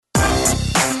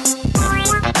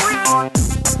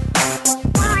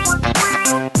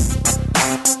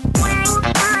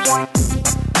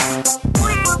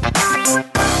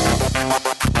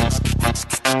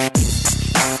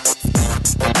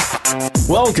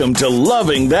Welcome to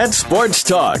Loving That Sports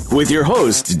Talk with your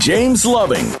host, James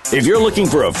Loving. If you're looking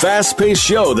for a fast-paced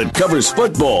show that covers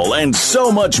football and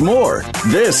so much more,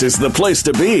 this is the place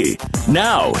to be.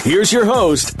 Now, here's your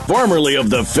host, formerly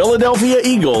of the Philadelphia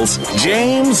Eagles,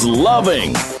 James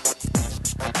Loving.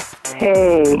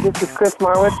 Hey, this is Chris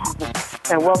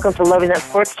Marwitz, and welcome to Loving That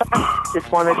Sports Talk.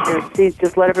 Just wanted to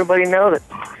just let everybody know that,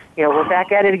 we're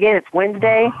back at it again. It's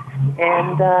Wednesday,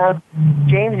 and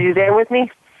James, are you there with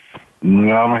me?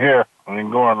 Yeah, I'm here. I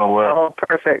ain't going nowhere. Oh,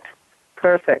 perfect.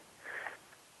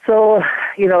 So,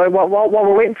 while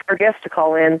we're waiting for our guests to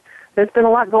call in, there's been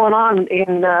a lot going on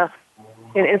in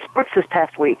sports this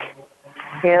past week.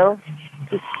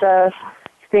 Just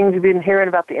things we've been hearing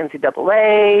about the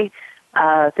NCAA,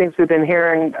 things we've been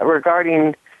hearing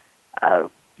regarding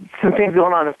some things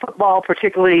going on in football,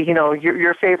 particularly,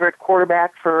 your favorite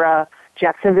quarterback for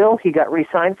Jacksonville. He got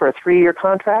re-signed for a 3-year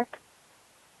contract.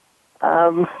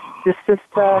 Just some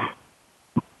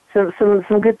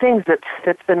good things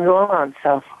that's been going on.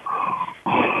 So,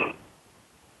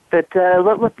 but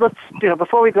let's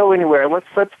before we go anywhere, let's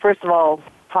first of all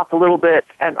talk a little bit.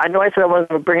 And I know I said I wasn't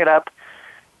going to bring it up,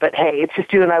 but hey, it's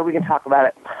just you and I. We can talk about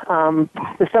it.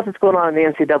 The stuff that's going on in the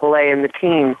NCAA and the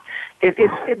teams.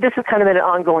 This is kind of an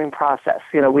ongoing process.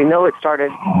 We know it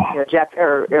started. I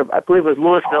believe it was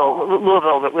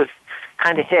Louisville that was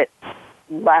kind of hit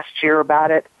last year about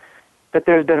it. But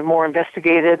there's been more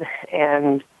investigated,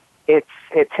 and it's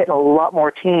hitting a lot more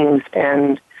teams.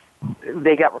 And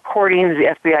they got recordings.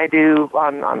 The FBI do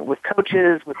on with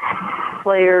coaches, with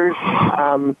players.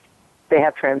 They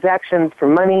have transactions for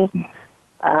money.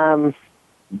 What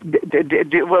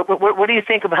do you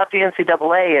think about the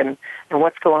NCAA and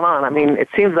what's going on? I mean, it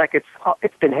seems like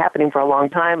it's been happening for a long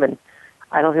time, and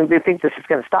I don't think this is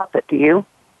going to stop it. Do you?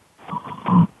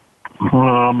 Well,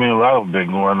 I mean, a lot of it been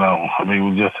going on. I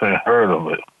mean, we just ain't heard of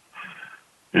it.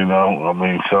 I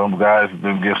mean, some guys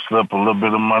didn't get slipped a little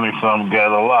bit of money, some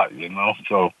got a lot,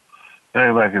 So it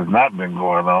ain't like it's not been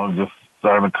going on, just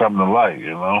starting to come to light, Is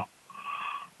it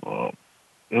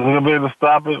going to be able to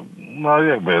stop it? No,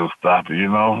 you ain't be able to stop it,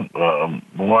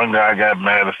 One guy got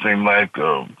mad, it seemed like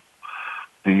the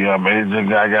agent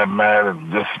guy got mad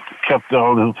and just kept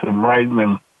on him writing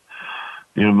and,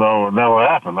 it never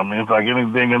happened. I mean, it's like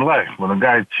anything in life. When a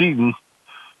guy's cheating,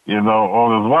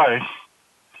 on his wife,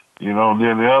 then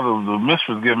the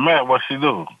mistress get mad, what she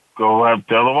do? Go out and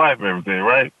tell the wife everything,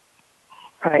 right?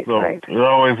 Right, so right. It's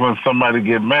always when somebody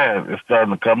get mad, it's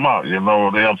starting to come out. They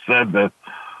upset that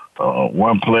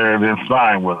one player didn't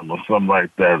sign with him or something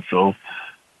like that. So,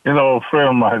 a friend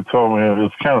of mine told me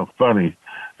it's kind of funny.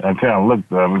 And I kind of looked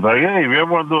at him. He's like, hey, if you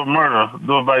ever want to do a murder,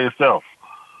 do it by yourself.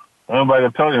 Nobody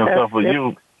can tell you yourself but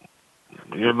you.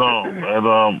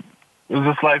 And it's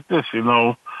just like this,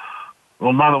 no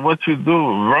matter what you do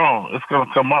wrong, it's going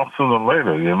to come out sooner or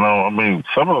later, I mean,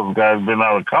 some of those guys been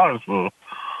out of college for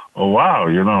a while,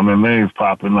 and their names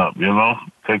popping up,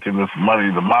 taking this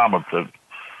money the mama took,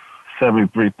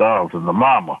 $73,000, the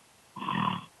mama,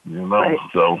 right.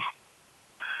 So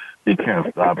you can't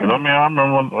stop it. I mean, I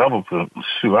remember when I was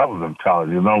in college,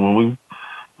 when we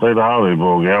played the Holiday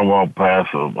Bowl game, I walked past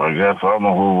him, I guess, I don't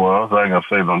know who it was, I ain't going to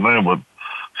say no name, but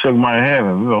shook my hand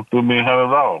and, threw me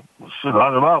 $100. Shit,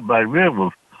 $100 back then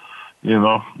was,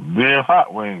 beer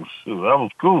hot wings. Shit, that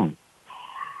was cool.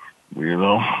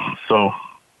 So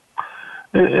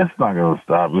it's not going to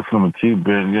stop. It's going to keep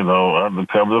being,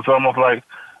 undercover. It's almost like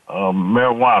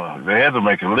marijuana. They had to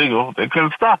make it legal. They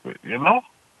couldn't stop it,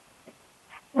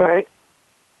 Right.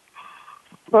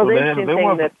 Well, the interesting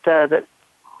thing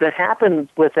that happens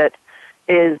with it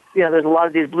is, there's a lot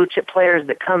of these blue chip players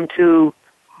that come to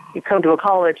a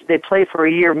college, they play for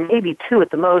a year, maybe 2 at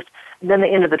the most, and then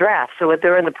they enter the draft. So if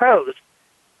they're in the pros,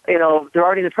 they're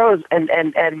already in the pros, and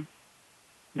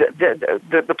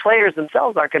the players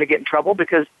themselves aren't going to get in trouble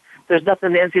because there's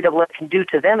nothing the NCAA can do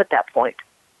to them at that point.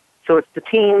 So it's the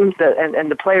teams and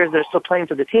the players that are still playing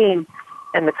for the team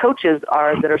and the coaches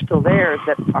that are still there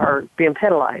that are being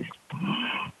penalized.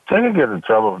 They can get in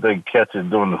trouble if they catch it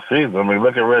during the season. I mean,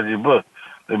 look at Reggie Bush.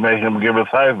 They made him give his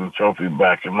Heisman Trophy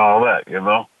back and all that,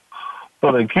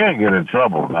 So they can't get in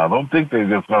trouble now. Don't think they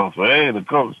just going to say, hey, the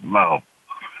coach. No.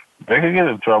 They can get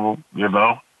in trouble,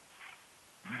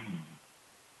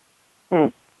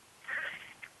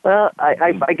 Well,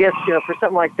 I guess, for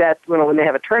something like that, when they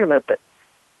have a tournament, but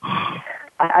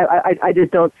I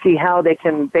just don't see how they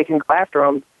can go after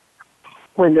them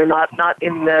when they're not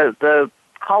in the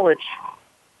college.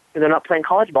 They're not playing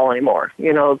college ball anymore.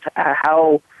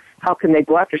 How can they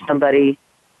go after somebody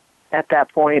at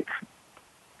that point?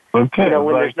 Okay,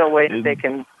 when there's no way that they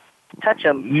can touch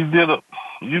them. You did a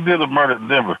murder in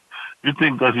Denver. You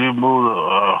think because you moved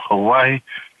to Hawaii,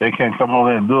 they can't come over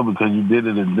there and do it because you did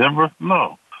it in Denver?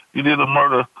 No. You did a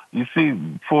murder, you see,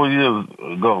 4 years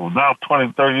ago. Now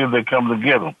 20, 30 years, they come to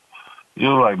get them.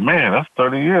 You're like, man, that's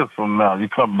 30 years from now. You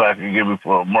come back and get me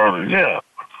for a murder. Yeah.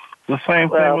 The same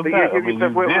thing with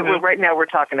that. Right now we're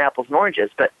talking apples and oranges,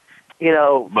 but, you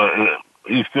know. But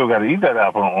you still got to eat that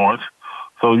apple and orange.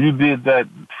 So you did that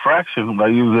fraction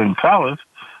like you was in college.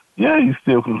 Yeah, you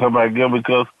still can come back again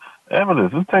because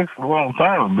evidence. It takes a long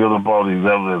time to build up all these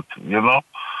evidence, you know.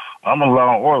 I'm a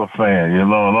Law and Order fan, you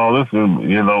know, and all this is,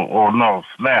 you know, or no,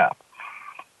 Snap.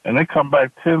 And they come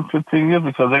back 10, 15 years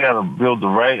because they got to build the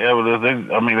right evidence.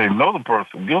 They know the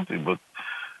person guilty, but,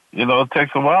 you know, it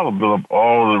takes a while to build up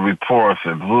all the reports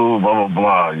and blah, blah,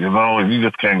 blah, you know, and you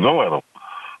just can't go at them.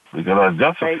 Because our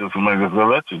justice system ain't just going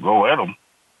to let you go at them.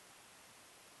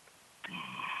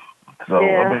 So,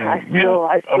 yeah,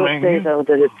 I still say, though,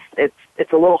 that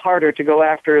it's a little harder to go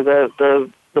after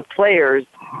the players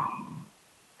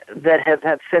that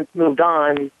have since moved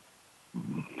on,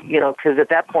 you know, because at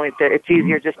that point it's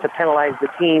easier just to penalize the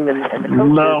team and the coaches.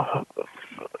 No,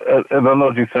 I don't know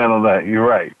what you're saying on that. You're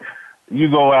right. You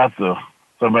go after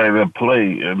somebody that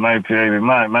played in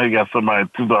 1989, now you got somebody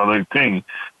in 2018,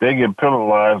 they get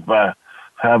penalized by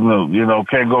having to, you know,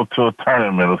 can't go to a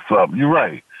tournament or something. You're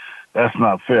right. That's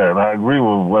not fair. And I agree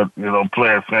with what, you know,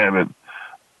 players saying that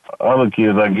other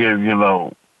kids are getting, you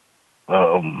know,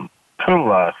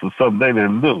 penalized for something they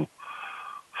didn't do.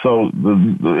 So the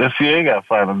NCAA got to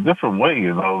find a different way,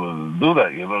 you know, to do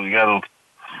that. You know, you got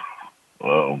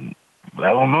to,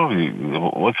 I don't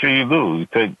know, what can you do? You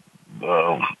take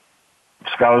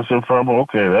scholarship from them,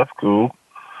 okay, that's cool.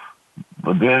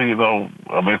 But then, you know,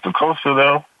 if the coach is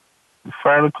there, you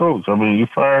fire the coach. You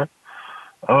fire,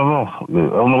 I don't know.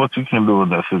 I don't know what you can do in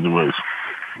that situation.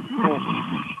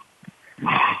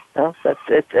 Well,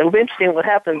 it'll be interesting what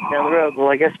happens down the road. Well,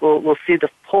 I guess we'll see the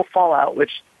whole fallout,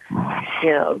 which, you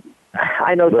know,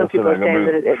 I know some people are saying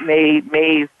that it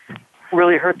may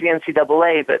really hurt the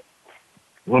NCAA, but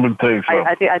let me tell you something.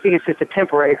 I think it's just a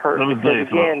temporary hurt. Let me tell you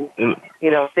again,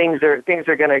 you know, things are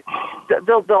going to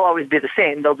they'll always be the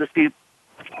same. They'll just be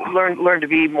learn to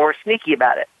be more sneaky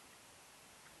about it.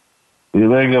 It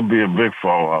ain't gonna be a big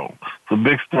fallout. It's a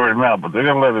big story now, but they're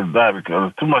gonna let it die because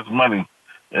there's too much money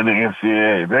in the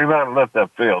NCAA. They're not gonna let that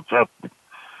fail. Trust me.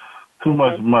 Too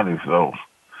much money, so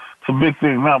it's a big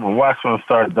thing now. But watch when it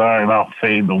start dying out,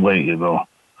 fading away. You know,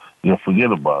 you'll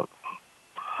forget about it.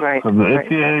 Right. Because the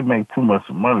NCAA make too much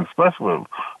money, especially with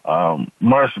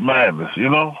March Madness. You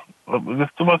know, there's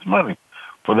too much money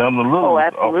for them to lose. Oh,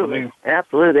 absolutely,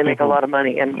 absolutely. They make a lot of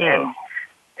money, and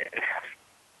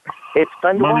it's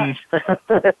fun to watch.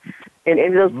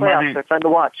 And those playoffs are fun to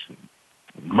watch.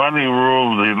 Money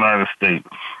rules the United States.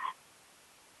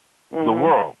 Mm-hmm. The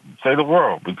world. Say the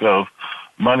world, because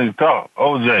money talk.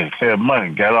 OJ had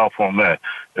money, got off on that.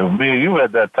 If me and you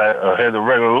had that type, had a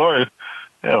regular lawyer,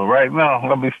 right now,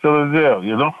 I'll be still in jail,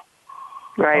 you know?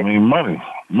 Right.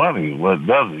 Money, what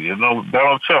does it? You know,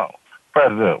 Donald Trump,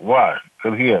 president, why?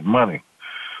 Because he had money.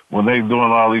 When they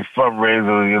doing all these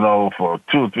fundraisers, you know, for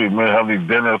 2 or 3 million, have these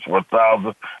dinners for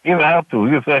 1,000, you don't have to.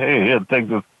 You just say, hey, here, take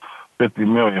this $50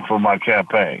 million for my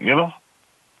campaign, you know?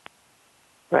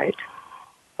 Right.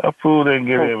 That fool didn't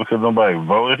get in because nobody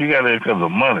voted. He got in because of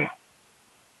money.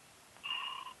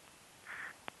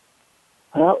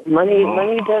 Well,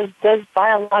 money does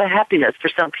buy a lot of happiness for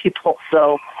some people.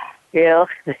 So, you know,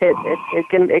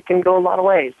 it can go a lot of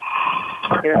ways.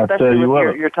 You know, especially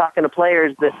when you're talking to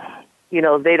players that, you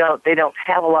know, they don't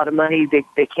have a lot of money.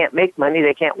 They can't make money.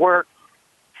 They can't work.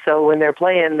 So when they're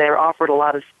playing, they're offered a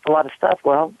lot of stuff.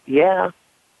 Well, yeah.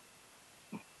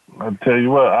 I tell you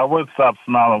what, I would stop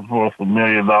smiling for $1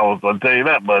 million. I'll tell you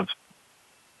that much.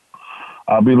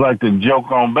 I'll be like the joke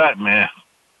on Batman.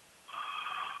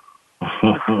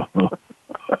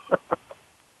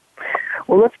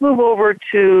 Well, let's move over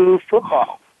to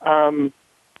football.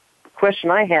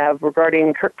 Question I have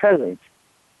regarding Kirk Cousins.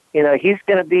 You know, he's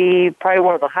going to be probably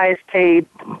one of the highest paid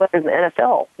players in the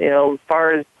NFL, you know,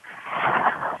 especially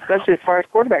as far as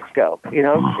quarterbacks go. You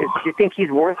know, do you think he's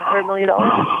worth $100 million?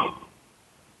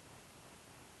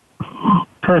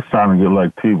 Kirk's trying to get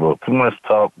like Tebow. Too much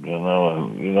talk, you know,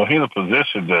 and, you know, he's in a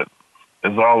position that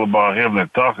it's all about him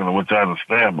and talking, which I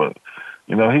understand, but,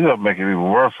 you know, he's going to make it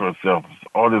even worse for himself.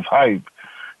 All this hype,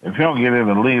 if he don't get in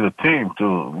and lead a team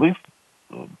to at least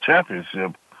a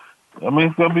championship, I mean,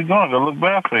 it's going to be gone. It's going to look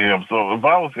bad for him. So if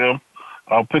I was him,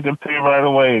 I'll pick a team right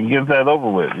away and get that over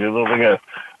with. You know, they got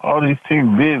all these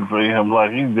teams bidding for him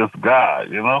like he's just God,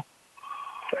 you know?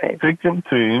 Right. Pick your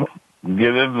team,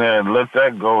 get in there and let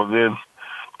that go. Then,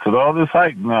 because all this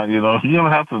hype now, you know, you're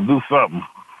going to have to do something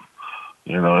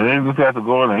You know, he just has to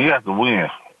go in there. He has to win.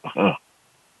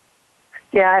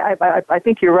 Yeah, I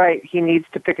think you're right. He needs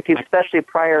to pick a team, especially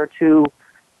prior to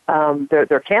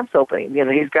their camps opening. You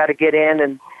know, he's got to get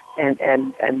in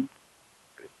and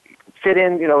fit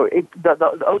in. You know, the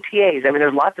OTAs. I mean,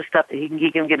 there's lots of stuff that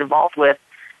he can get involved with.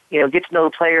 You know, get to know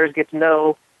the players, get to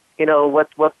know, you know, what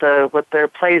their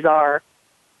plays are.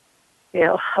 You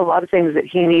know, a lot of things that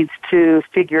he needs to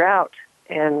figure out,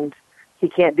 and he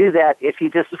can't do that if he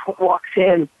just walks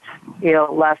in, you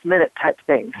know, last minute type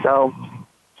thing. So,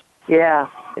 yeah,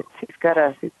 he's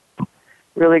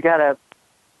really got to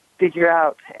figure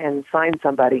out and sign with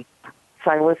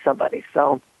somebody.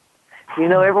 So, you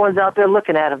know, everyone's out there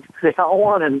looking at him. They all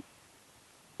want him,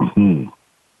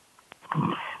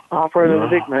 offering him the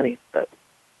big money. But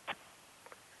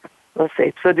let's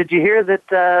see. So, did you hear that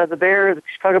the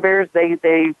Chicago Bears,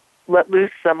 they let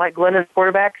loose Mike Glennon,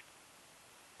 quarterback?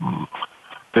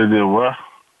 They did what?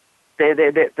 They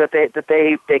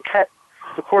cut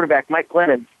the quarterback, Mike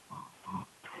Glennon.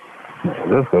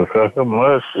 This was cut him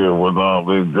last year when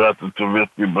they drafted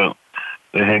Trubisky, but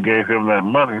they had gave him that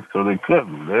money, so they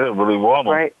couldn't. They didn't really want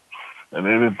him. Right. And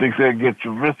they didn't think they'd get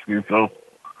Trubisky, so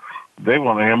they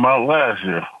wanted him out last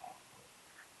year.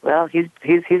 Well, he's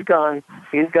gone.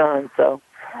 He's gone. So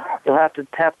you'll have to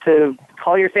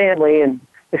call your family and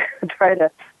try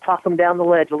to talk him down the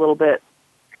ledge a little bit.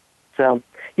 So,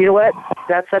 you know what?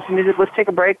 That's such music. Let's take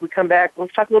a break. We come back.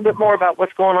 Let's talk a little bit more about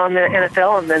what's going on in the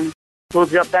NFL, and then we'll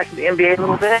jump back to the NBA a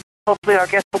little bit. Hopefully our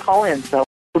guests will call in. So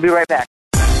we'll be right back.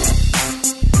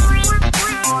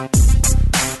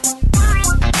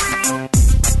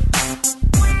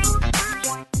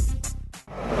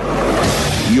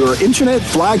 Your internet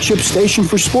flagship station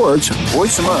for sports,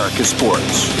 Voice America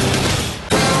Sports.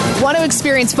 Want to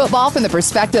experience football from the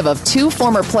perspective of two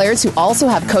former players who also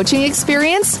have coaching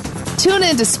experience? Tune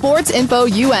in to Sports Info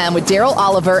UM with Daryl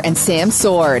Oliver and Sam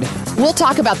Sword. We'll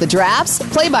talk about the drafts,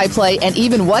 play-by-play, and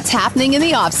even what's happening in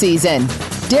the offseason.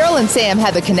 Daryl and Sam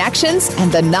have the connections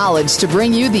and the knowledge to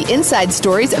bring you the inside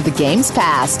stories of the game's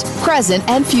past, present,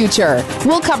 and future.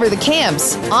 We'll cover the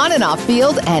camps, on and off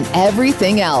field, and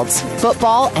everything else,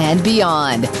 football and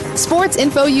beyond. Sports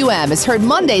Info UM is heard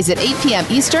Mondays at 8 p.m.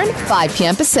 Eastern, 5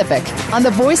 p.m. Pacific on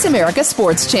the Voice America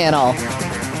Sports Channel.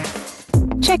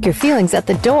 Check your feelings at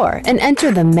the door and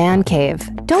enter the Man Cave.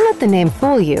 Don't let the name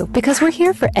fool you, because we're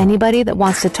here for anybody that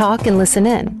wants to talk and listen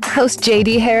in. Host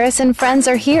J.D. Harris and friends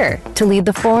are here to lead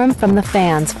the forum from the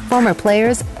fans, former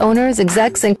players, owners,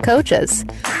 execs, and coaches.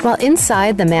 While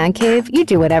inside the Man Cave, you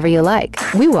do whatever you like.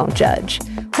 We won't judge.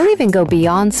 We'll even go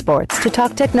beyond sports to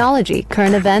talk technology,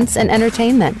 current events, and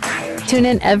entertainment. Tune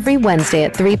in every Wednesday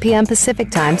at 3 p.m. Pacific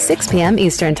Time, 6 p.m.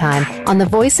 Eastern Time on the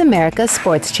Voice America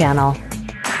Sports Channel.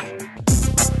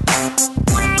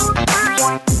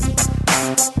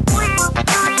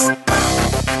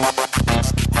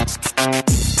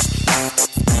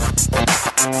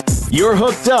 You're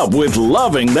hooked up with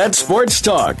Loving That Sports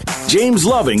Talk. James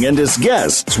Loving and his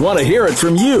guests want to hear it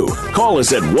from you. Call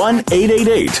us at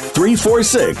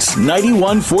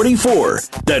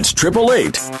 1-888-346-9144. That's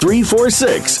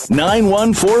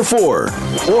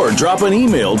 888-346-9144. Or drop an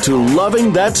email to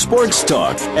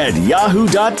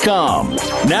lovingthatsportstalk@yahoo.com.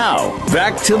 Now,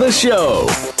 back to the show.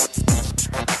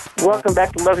 Welcome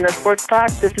back to Loving That Sports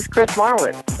Talk. This is Chris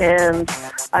Marwood, and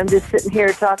I'm just sitting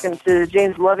here talking to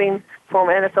James Loving,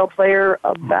 former NFL player,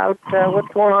 about what's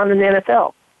going on in the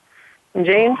NFL. And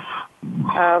James,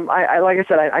 I like I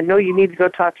said, I know you need to go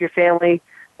talk to your family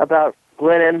about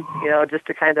Glennon, you know, just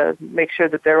to kind of make sure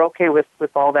that they're okay with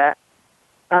all that.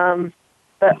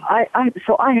 But I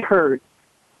heard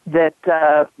that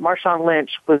Marshawn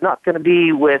Lynch was not going to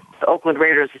be with the Oakland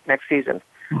Raiders this next season.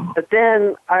 But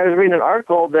then I was reading an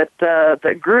article that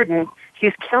Gruden,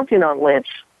 he's counting on Lynch,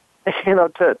 you know,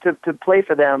 to play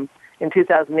for them in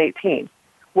 2018.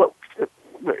 What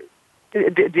do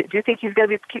you think he's going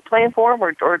to keep playing for him,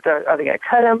 or are they going to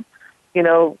cut him? You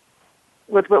know,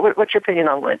 what's your opinion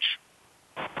on Lynch?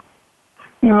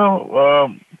 You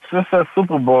know, since that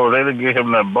Super Bowl, they didn't get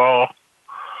him that ball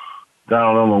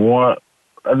down on the one.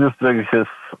 I just think his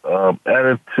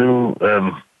attitude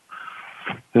and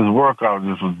his workout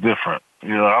just was different.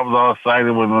 You know, I was all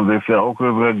excited when they said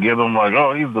Oakland's going to get him, like,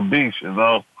 oh, he's the beast, you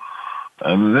know.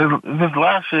 And this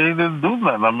last year, he didn't do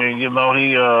nothing. I mean, you know,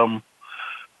 he on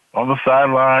the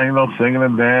sideline, you know, singing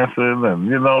and dancing, and,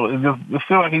 you know, it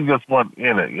seemed like he just wasn't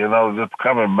in it, you know, just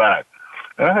coming back.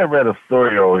 And I had read a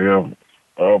story over him.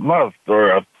 Not a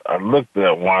story. I looked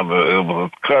at one. It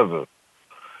was his cousin.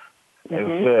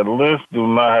 Mm-hmm. It said Lynch do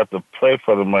not have to play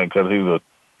for the money because he's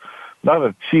not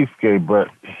a cheapskate, but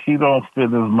he don't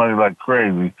spend his money like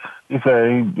crazy. He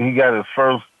said he got his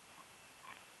first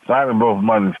signing both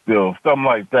money still, something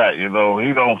like that. You know,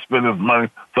 he don't spend his money,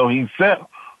 so he's set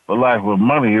for life with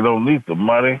money. He don't need the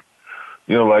money.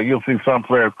 You know, like you'll see some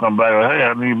players come back and, hey,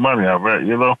 I need money, I read,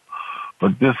 you know.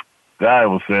 But this guy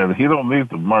was saying he don't need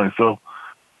the money. So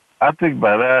I think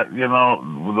by that, you know,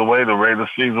 with the way the Raiders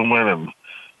season went and,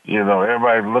 you know,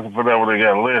 everybody's looking for that when they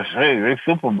got Lynch. Hey, they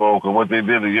Super Bowl because what they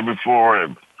did the year before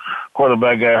and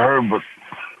quarterback got hurt, but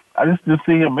I just didn't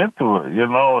see him into it, you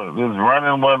know. His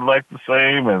running wasn't like the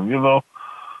same and, you know,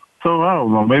 so I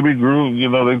don't know. Maybe Gruden, you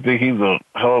know, they think he's a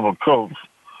hell of a coach,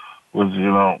 which,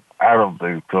 you know, I don't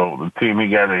think so. The team he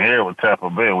got in here with Tampa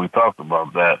Bay, we talked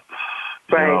about that.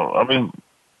 Right. You know, I mean,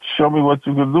 show me what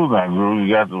you can do now, Gruden.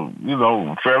 You got the, you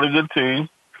know, fairly good team.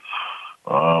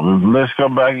 If Lynch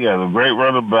come back, he has a great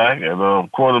running back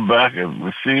and quarterback and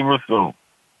receiver. So,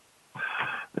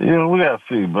 you know, we got to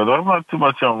see. But I'm not too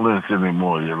much on Lynch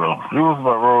anymore, you know. He was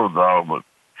my road dog, but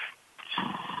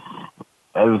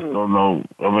I just don't know.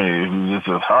 I mean, is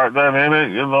his heart not in it,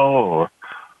 you know, or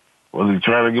was he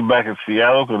trying to get back in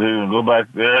Seattle? Could he even go back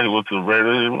there? He went to the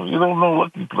Raiders. You don't know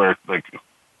what these players thinking.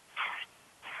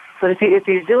 But if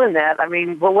he's doing that, I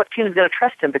mean, well, what team is going to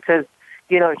trust him? Because,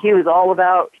 you know, he was all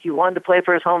about, he wanted to play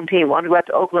for his home team, wanted to go out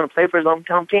to Oakland and play for his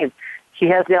home team. He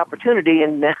has the opportunity,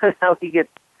 and now he gets,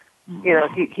 you know,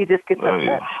 he just gets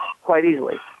upset quite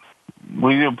easily.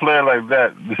 When you're a player like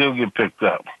that, he'll get picked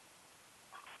up.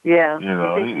 Yeah. You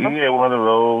know, he ain't one of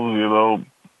those, you know,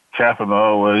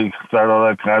 Kavanaugh where he started all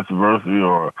that controversy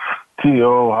or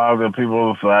T.O. hogging people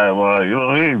on the sideline. You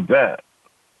know, he ain't that.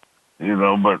 You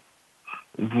know, but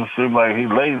it just seems like he's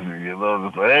lazy, you know.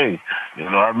 Just like, hey, you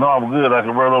know, I know I'm good. I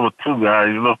can run over two guys,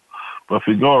 you know. But if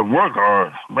he go and work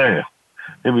hard, man,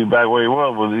 he'll be back where he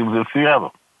was when he was in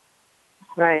Seattle.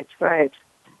 Right, right.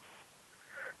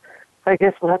 I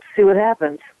guess we'll have to see what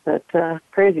happens. But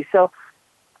crazy. So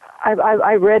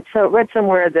I read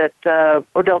somewhere that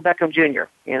Odell Beckham Jr.,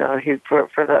 you know, he for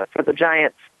the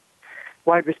Giants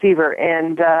wide receiver,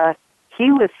 and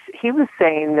he was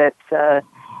saying that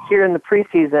here in the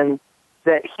preseason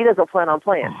that he doesn't plan on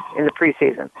playing in the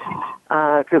preseason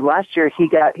because last year he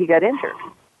got injured,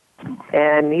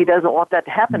 and he doesn't want that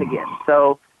to happen again.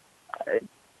 So,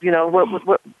 you know,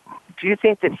 what do you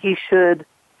think that he should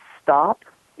stop,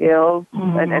 you know,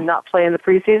 and not play in the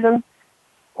preseason,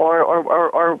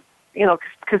 or you know,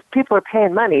 because people are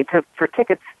paying money for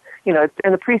tickets. You know,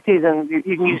 in the preseason, you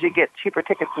can usually get cheaper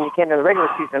tickets than you can in the regular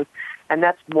season, and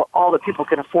that's all that people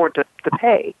can afford to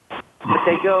pay. If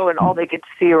they go and all they get to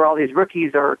see are all these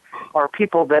rookies or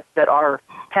people that are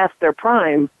past their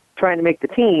prime trying to make the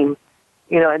team,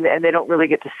 you know, and they don't really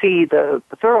get to see the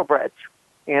thoroughbreds.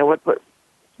 You know, what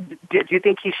do you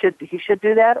think he should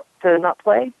do that to not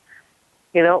play?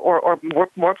 You know, or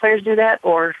more players do that,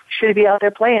 or should he be out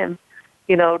there playing?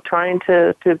 You know, trying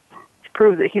to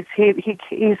prove that he's this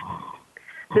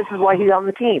is why he's on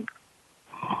the team.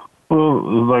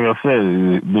 Well, like I said,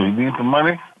 do he need the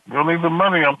money? If he don't need the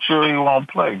money, I'm sure he won't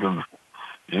play because,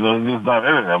 you know, he's just not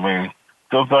in it. I mean,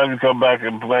 sometimes you come back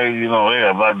and play, you know, hey,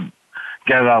 if I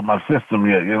get it out of my system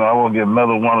yet, you know, I won't get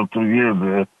another 1 or 2 years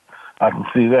there. I can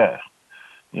see that.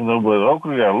 You know, but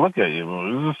Oakley got to look at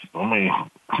you. It's just, I mean,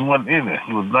 he wasn't in it.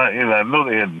 He was not in it. I know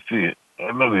they had to see it.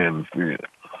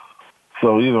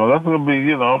 So, you know, that's going to be,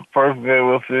 you know, first game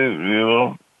we'll see, you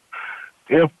know,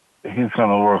 if he's going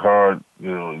to work hard, you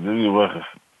know,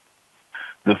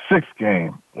 the sixth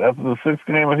game. After the sixth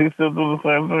game, if he still do the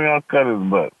same thing, I'll cut his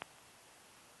butt.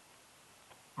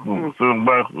 Send him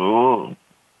back.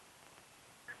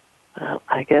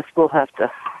 I guess we'll have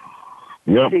to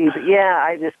see. But yeah,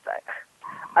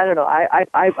 I don't know.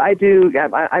 I do.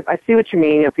 I see what you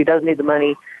mean. If he does need the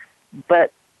money,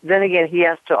 but then again, he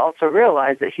has to also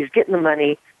realize that he's getting the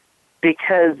money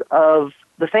because of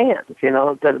the fans, you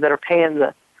know, that are paying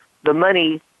the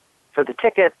money for the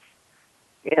tickets,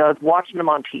 you know, watching them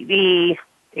on TV,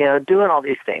 you know, doing all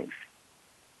these things.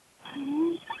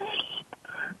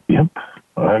 Yep,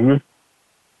 I agree.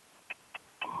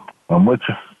 I'm with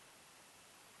you.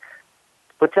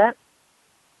 What's that?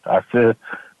 I said,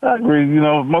 I agree. You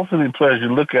know, most of these players, you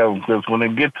look at them because when they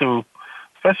get to,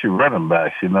 especially running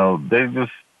backs, you know, they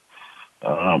just,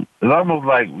 it's almost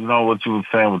like, you know, what you were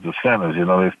saying with the centers. You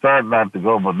know, they start not to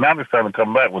go, but now they're starting to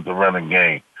come back with the running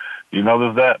game. You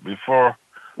notice that before?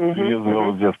 Years ago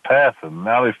it was just passing.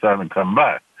 Now they're starting to come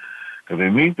back because they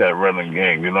need that running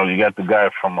game. You know, you got the guy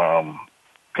from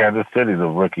Kansas City, the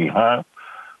rookie, huh?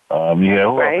 Yeah,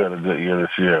 who else had a good year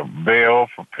this year? Bell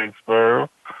from Pittsburgh.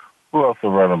 Who else a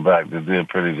running back that did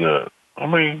pretty good? I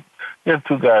mean, you had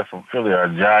two guys from Philly,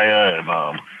 Arjaya and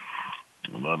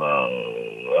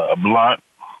Blunt.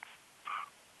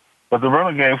 But the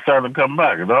running game started to come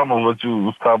back. It's almost what you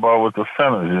was talking about with the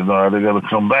centers. They're going to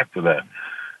come back to that.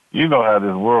 You know how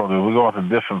this world is. We're going to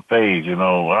different phase.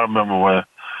 I remember when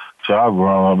child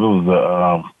growing up, it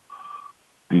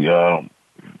was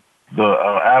the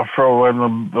afro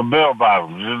and the bell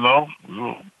bottoms.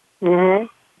 Mm-hmm.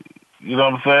 You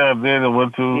know what I'm saying? Then it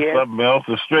went to something else,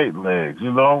 the straight legs.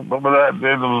 Remember that?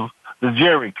 Then it was the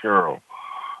Jerry curl.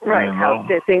 Right. How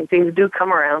things do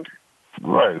come around.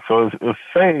 Right. So it's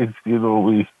phase. We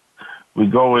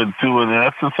go into, and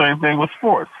that's the same thing with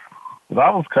sports. When I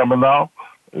was coming out,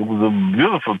 it was a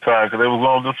beautiful time because they was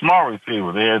on the small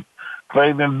receiver. They had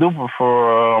Clayton Duper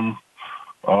for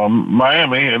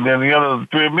Miami, and then the other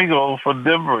three amigos for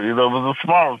Denver. It was a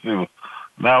small receiver.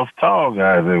 Now it's tall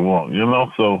guys they want.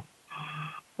 So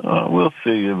we'll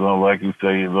see. Like you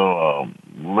say,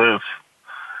 Liz,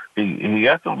 he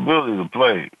got the ability to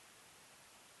play.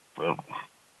 So,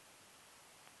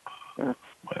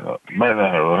 might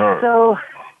not have hurt.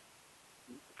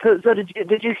 So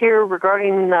did you hear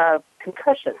regarding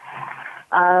concussions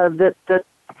that the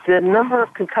number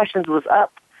of concussions was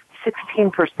up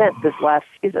 16% this last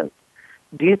season?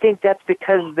 Do you think that's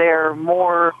because they're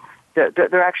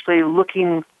actually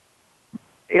looking,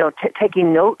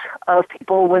 taking note of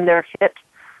people when they're hit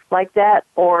like that,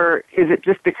 or is it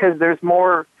just because there's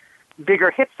more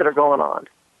bigger hits that are going on?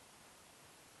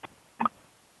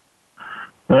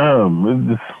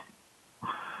 It's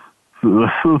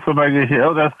just somebody get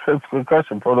hit. That's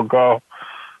concussion protocol.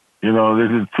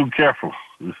 This is too careful.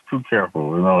 It's too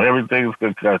careful. Everything's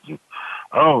concussion.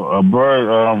 Oh, a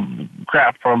bird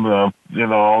crap from on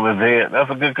his head. That's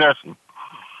a concussion.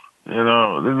 This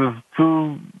is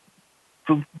too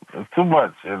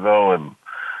much. And I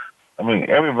mean,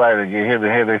 everybody that get hit in the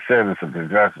head, they said it's a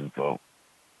concussion. So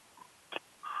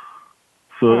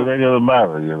it ain't gonna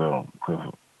matter.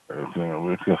 Cause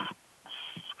it's just,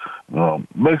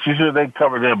 make sure they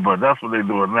cover their butt. That's what they're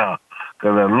doing now.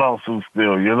 Because that lawsuit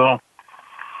still,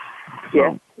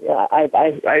 Yeah,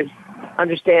 I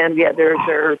understand. Yeah,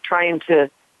 they're trying to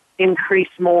increase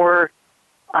more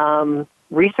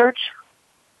research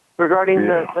regarding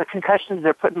the concussions.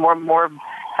 They're putting more,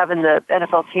 having the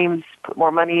NFL teams put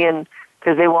more money in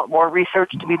because they want more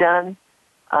research to be done.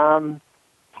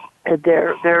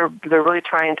 They're really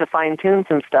trying to fine tune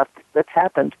some stuff that's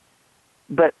happened,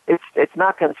 but it's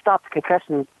not going to stop the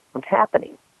concussions from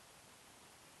happening.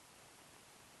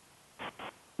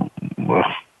 Well,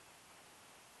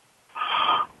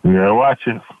 watch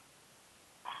it.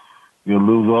 You'll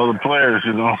lose all the players.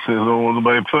 So don't want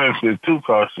nobody playing. So they're too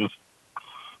cautious.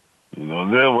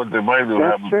 Then what they might do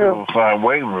have people sign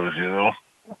waivers.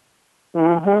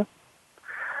 Mhm.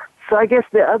 So I guess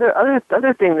the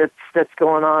other thing that's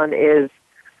going on is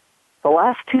the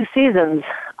last two seasons.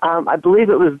 I believe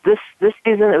it was this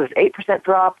season. It was 8%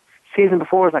 drop. Season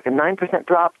before was like a 9%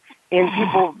 drop in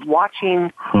people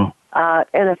watching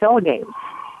NFL games.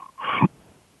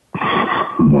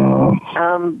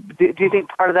 Do you think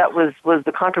part of that was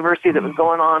the controversy that was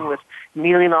going on with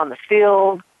kneeling on the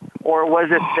field, or was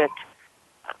it that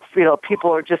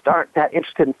people aren't that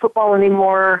interested in football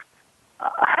anymore?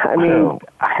 I mean,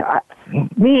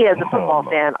 me as a football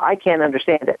fan, I can't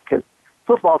understand it because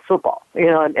football's football,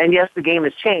 and yes, the game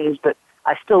has changed, but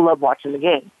I still love watching the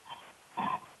game.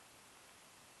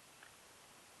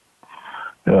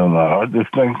 I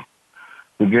just think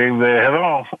the game they had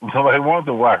on, somebody wanted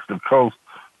to watch the Colts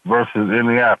versus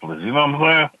Indianapolis. You know what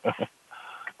I'm saying?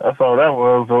 That's all that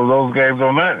was. So those games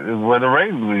on that is where the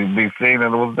ratings would be seen,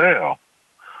 and it was down.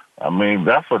 I mean,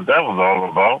 that's what that was all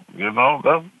about.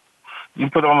 You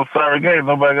put on a sorry game,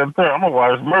 nobody got to turn. I'm going to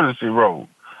watch Murder, She Wrote.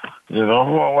 Who want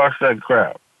to watch that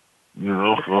crap?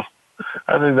 So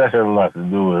I think that had a lot to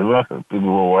do with it. Lots of people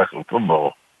were watching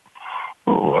football.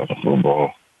 I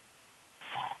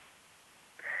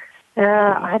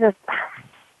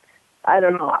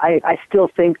don't know. I still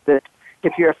think that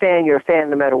if you're a fan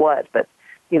no matter what. But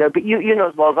you know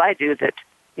as well as I do that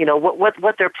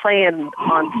what they're playing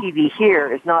on TV here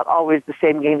is not always the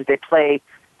same games they play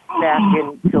back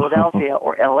in Philadelphia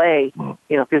or LA.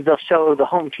 Because they'll show the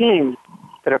home teams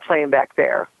that are playing back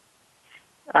there.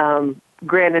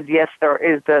 Granted, yes, there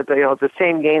is the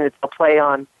same game that they'll play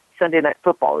on Sunday Night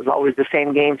Football is always the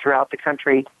same game throughout the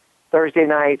country. Thursday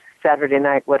night, Saturday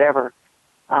night, whatever.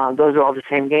 Those are all the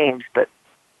same games, but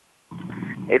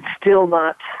it's still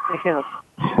not,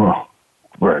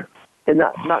 right. It's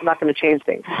not going to change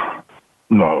things.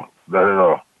 No, not at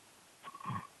all.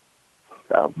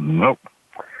 So nope.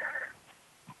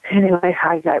 Anyway,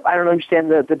 I don't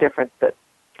understand the difference, but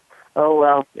oh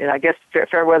well. I guess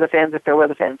fair weather fans are fair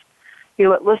weather fans.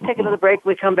 let's take another break.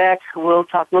 When we come back, we'll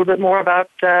talk a little bit more about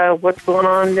what's going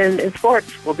on in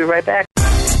sports. We'll be right back.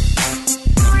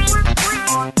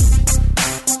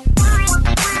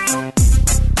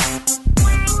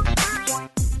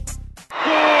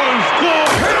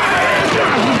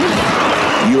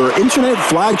 Your internet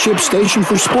flagship station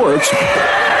for sports.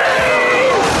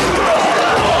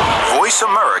 Voice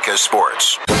America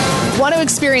Sports. Want to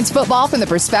experience football from the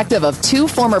perspective of two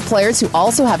former players who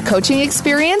also have coaching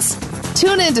experience?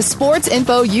 Tune in to Sports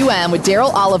Info UM with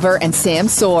Daryl Oliver and Sam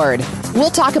Sword. We'll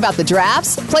talk about the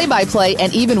drafts, play-by-play,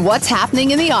 and even what's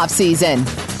happening in the offseason.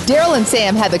 Daryl and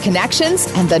Sam have the connections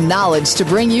and the knowledge to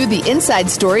bring you the inside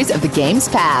stories of the game's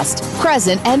past,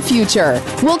 present, and future.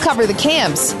 We'll cover the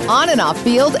camps, on and off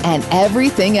field, and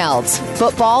everything else,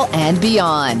 football and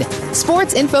beyond.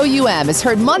 Sports Info UM is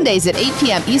heard Mondays at 8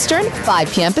 p.m. Eastern,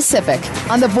 5 p.m. Pacific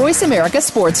on the Voice America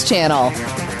Sports Channel.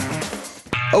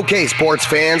 Okay, sports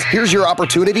fans, here's your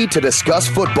opportunity to discuss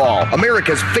football,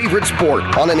 America's favorite sport.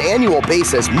 On an annual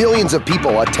basis, millions of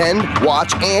people attend,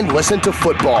 watch, and listen to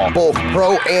football, both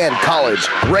pro and college.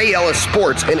 Ray Ellis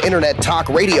Sports, an internet talk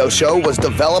radio show, was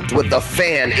developed with the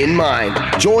fan in mind.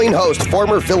 Join host,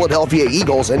 former Philadelphia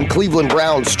Eagles and Cleveland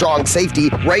Browns strong safety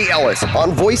Ray Ellis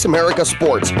on Voice America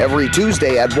Sports every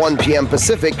Tuesday at 1 p.m.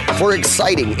 Pacific for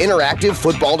exciting, interactive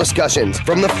football discussions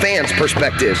from the fans'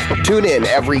 perspective. Tune in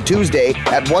every Tuesday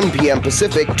at 1 p.m.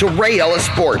 Pacific to Ray Ellis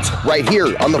Sports right here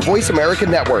on the Voice America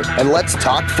Network, and let's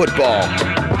talk football.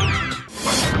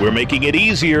 We're making it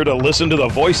easier to listen to the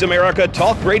Voice America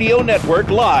Talk Radio Network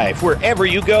live wherever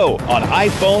you go on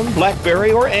iPhone,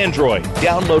 BlackBerry, or Android.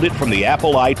 Download it from the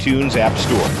Apple iTunes App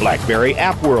Store, BlackBerry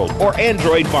App World, or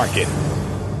Android Market.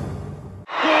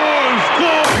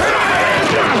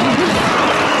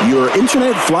 Your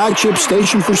internet flagship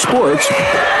station for sports.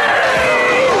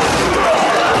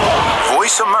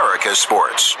 Voice America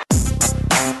Sports.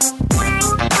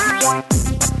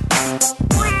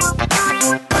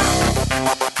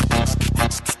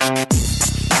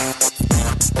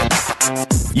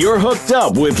 You're hooked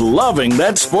up with Loving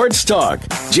That Sports Talk.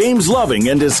 James Loving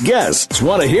and his guests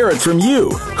want to hear it from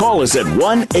you. Call us at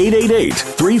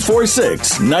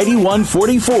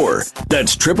 1-888-346-9144.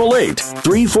 That's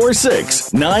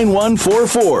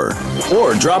 888-346-9144.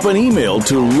 Or drop an email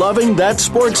to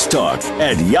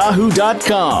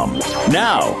lovingthatsportstalk@yahoo.com.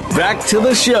 Now, back to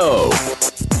the show.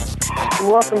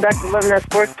 Welcome back to Loving That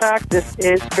Sports Talk. This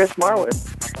is Chris Marwood,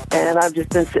 and I've just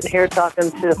been sitting here talking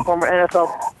to former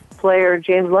NFL player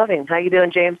James Loving. How you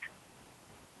doing, James?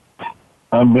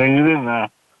 I'm bringing it in now.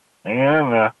 Hang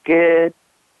in there. Good.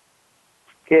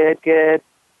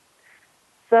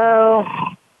 So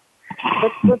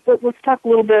let's talk a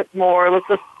little bit more. Let's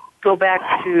go back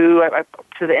to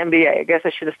the NBA. I guess I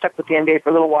should have stuck with the NBA for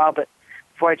a little while, but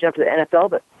before I jump to the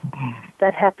NFL. But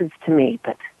that happens to me.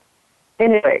 But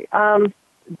anyway,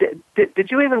 did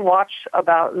you even watch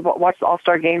the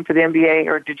All-Star game for the NBA,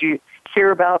 or did you hear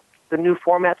about the new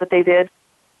format that they did?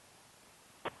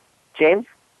 James?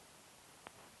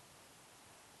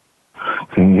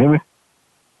 Can you hear me?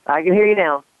 I can hear you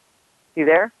now. You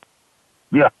there?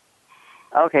 Yeah.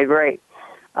 Okay, great.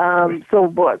 So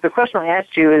the question I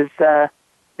asked you is,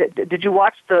 did you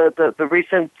watch the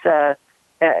recent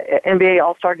NBA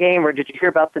All-Star game, or did you hear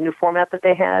about the new format that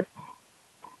they had?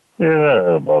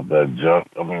 Yeah, about that junk.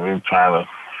 I mean, they're trying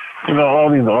to,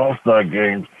 all these All-Star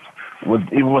games,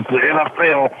 even with the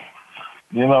NFL,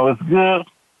 it's good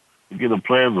to get the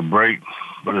players a break,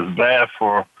 but it's bad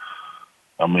for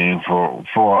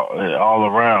all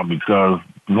around, because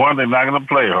one, they're not going to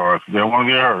play hard. They don't want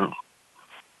to get hurt.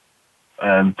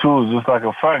 And two, it's just like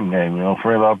a fun game,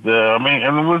 friends out there. I mean,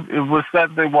 and if it's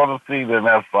that they want to see, then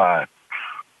that's fine.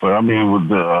 But I mean, with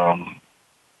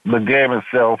the game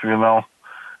itself, and I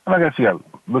guess you got to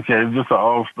look at it, just an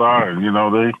all-star, and,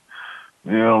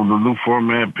 the new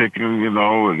format picking, we got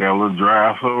a little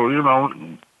draft. So,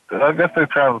 I guess they're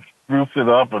trying to spruce it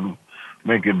up and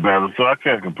make it better. So I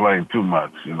can't complain too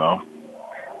much, Well,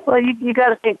 you got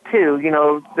to think too.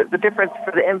 The difference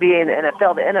for the NBA and the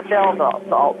NFL. The NFL,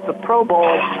 the Pro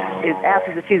Bowl is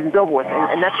after the season's over with,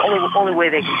 and that's the only way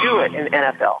they can do it in the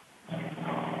NFL.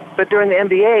 But during the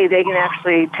NBA, they can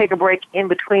actually take a break in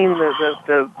between their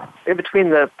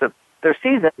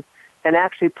season and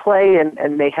actually play,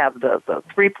 and they have the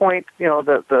 3-point,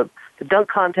 the dunk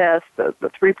contest, the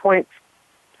 3-point,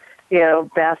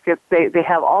 baskets. They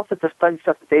have all sorts of fun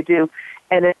stuff that they do.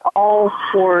 And it's all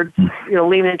towards,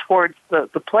 leaning towards the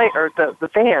player, the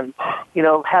fans,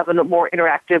 having it more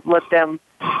interactive, let them,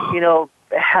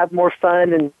 have more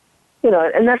fun, and,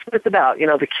 and that's what it's about.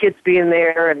 The kids being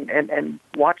there and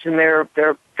watching their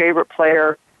favorite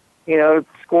player,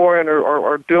 scoring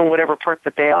or doing whatever part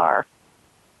that they are.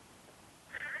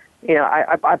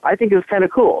 I think it was kind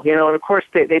of cool, and of course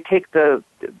they take the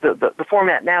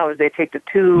format now is they take the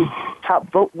two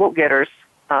top vote getters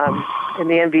in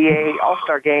the NBA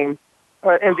All-Star game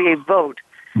or NBA vote,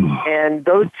 and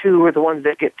those two are the ones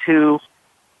that get to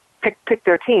pick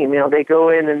their team. They go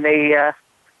in and they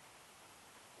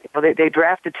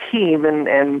draft a team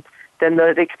and then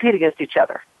they compete against each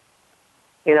other.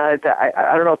 I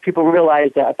don't know if people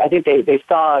realize that. I think they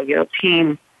saw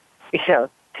team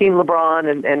LeBron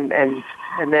and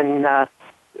then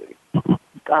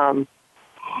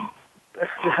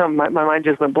my mind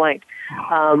just went blank.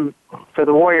 For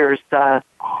the Warriors,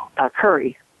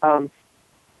 Curry,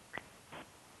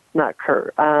 not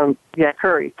Kerr,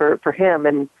 Curry for him.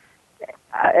 And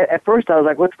at first I was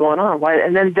like, "What's going on?" Why?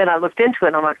 And then I looked into it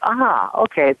and I'm like,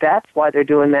 okay, that's why they're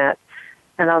doing that.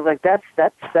 And I was like, that's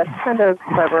kind of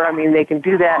clever. I mean, they can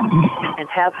do that and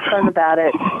have fun about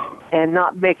it and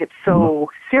not make it so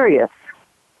serious,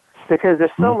 because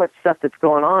there's so much stuff that's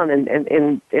going on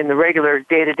in the regular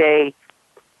day-to-day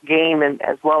game, and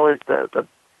as well as the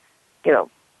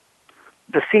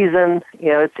season.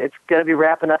 It's going to be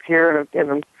wrapping up here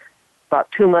in about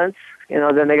 2 months.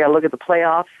 Then they got to look at the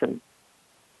playoffs, and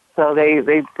so they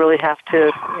really have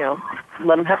to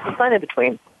let them have some fun in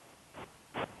between.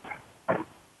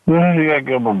 Yeah, you got to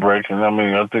give them a break, and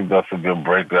I think that's a good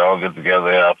break. They all get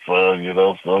together, have fun,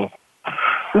 so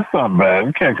it's not bad.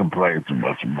 You can't complain too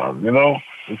much about it,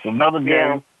 It's another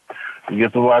game you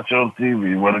get to watch on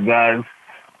TV where the guys,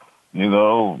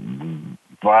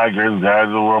 Tigers, guys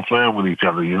that were playing with each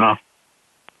other,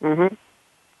 Mhm.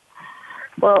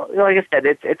 Well, like I said,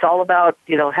 it's all about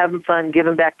having fun,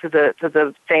 giving back to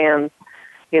the fans.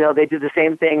 They do the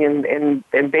same thing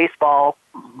in baseball,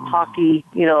 hockey.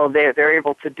 They're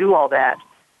able to do all that,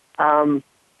 and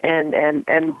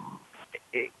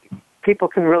people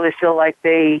can really feel like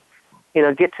they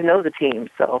get to know the team.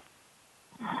 So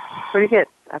pretty good.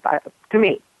 To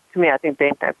me, I think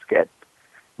that's good.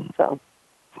 So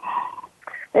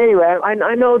anyway,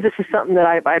 I know this is something that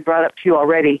I brought up to you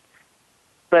already,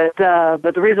 but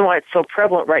the reason why it's so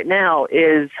prevalent right now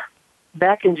is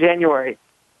back in January,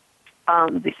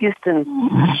 the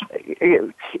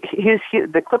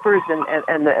Clippers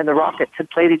and the Rockets had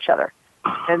played each other,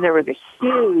 and there was a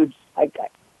huge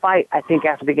fight, I think,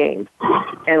 after the game,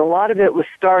 and a lot of it was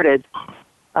started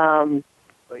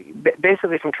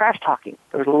basically from trash talking.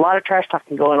 There was a lot of trash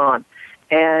talking going on,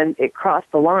 and it crossed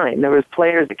the line. There was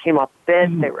players that came off the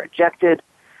bench, they were ejected.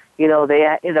 They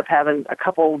ended up having a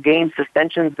couple game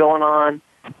suspensions going on.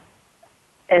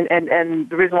 And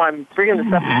the reason why I'm bringing this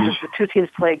up is because the two teams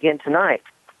play again tonight.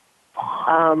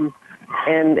 And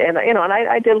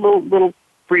I did a little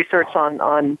research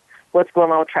on what's going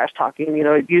on with trash talking.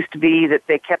 It used to be that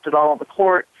they kept it all on the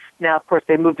court. Now, of course,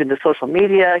 they moved into social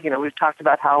media. We've talked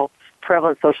about how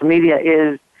prevalent social media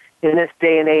is in this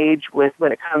day and age when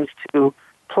it comes to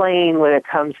playing, when it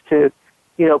comes to,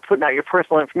 putting out your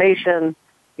personal information.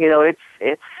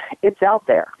 It's out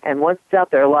there. And once it's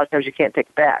out there, a lot of times you can't take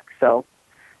it back. So,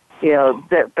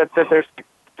 that there's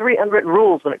 3 unwritten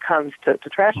rules when it comes to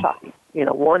trash talking.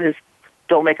 One is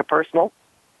don't make it personal.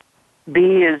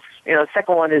 B is,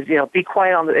 second one is, be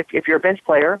quiet if you're a bench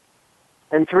player.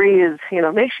 And 3 is,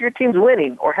 make sure your team's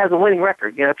winning or has a winning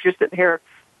record. If you're sitting here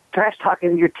trash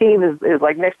talking, your team is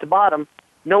like next to bottom,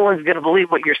 no one's going to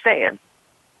believe what you're saying.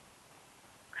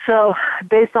 So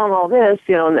based on all this,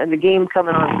 and the game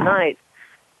coming on tonight,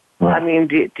 do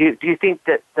you think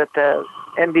that the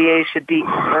NBA should be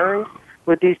concerned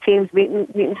with these teams meeting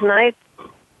tonight?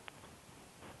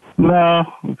 No,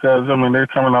 because they're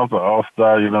coming off the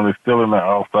All-Star. They're still in the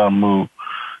All-Star mood.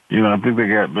 I think they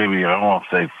got maybe, I don't want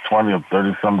to say 20 or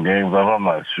 30 some games up. I'm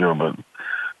not sure, but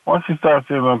once you start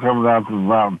seeing them coming down to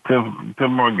around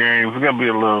 10 more games, it's gonna be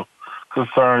a little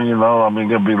concern.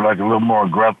 Gonna be like a little more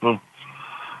aggressive,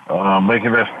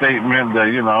 making that statement that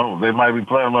they might be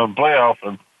playing in the playoffs,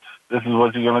 and this is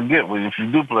what you're going to get if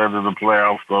you do play into the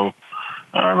playoffs. So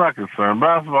I'm not concerned.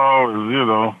 Basketball is,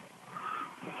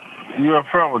 you're up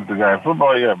front with the guy.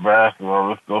 Football, yeah, basketball,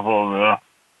 let's go over there.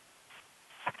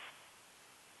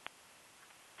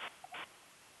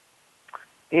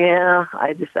 Yeah,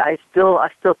 I still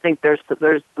think there's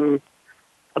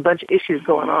a bunch of issues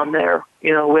going on there,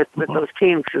 with those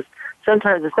teams, because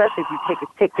sometimes, especially if you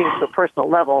take things to a personal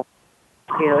level,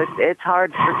 it's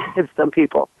hard to forgive some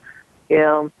people.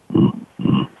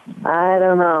 I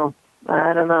don't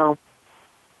know.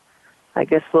 I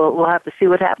guess we'll have to see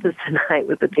what happens tonight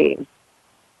with the team.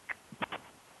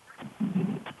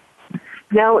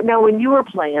 Now, when you were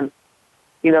playing,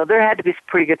 there had to be some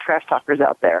pretty good trash talkers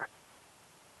out there.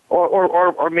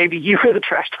 or maybe you were the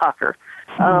trash talker.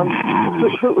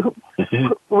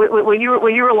 When you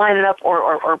were lining up,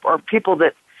 or people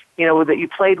that that you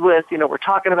played with, were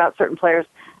talking about certain players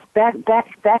back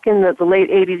in the late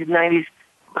 '80s and '90s.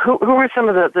 Who were some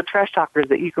of the trash talkers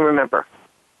that you can remember?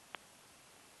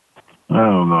 I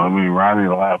don't know. I mean, Ronnie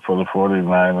Lott for the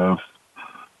 49ers.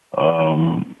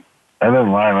 I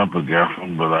didn't line up against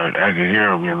him, but I could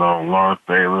hear him, Lawrence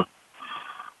Taylor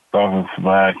talking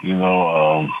smack,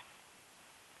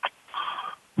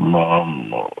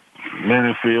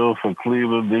 Minifield for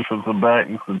Cleveland, defensive back,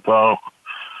 used to talk.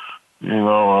 I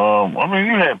mean,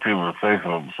 you had people to say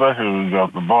something, especially when you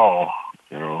got the ball,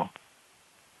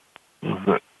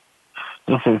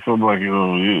 Just say something like,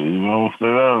 you stay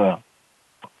down now.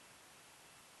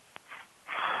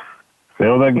 Stay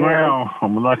on that ground.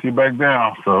 I'm going to knock you back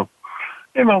down. So,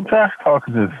 trash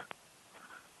talking is,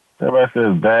 everybody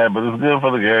says bad, but it's good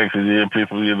for the gang because you hear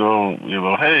people,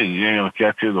 hey, you ain't going to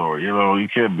catch it, or, you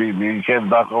can't beat me, you can't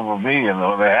knock over me,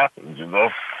 that happens,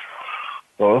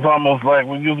 So it's almost like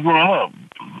when you was growing up,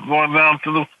 going down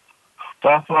to the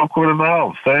basketball court in the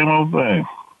house, same old thing.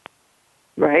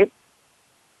 Right.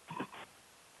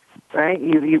 Right.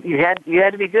 You had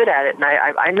to be good at it, and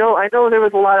I know there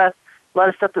was a lot of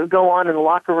stuff that would go on in the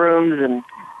locker rooms,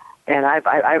 and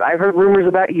I've heard rumors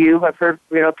about you. I've heard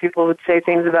people would say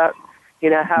things about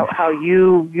how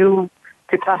you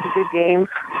could talk a good game,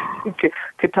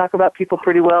 could talk about people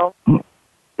pretty well. You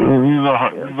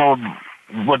know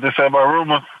what they say about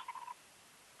rumors.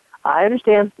 I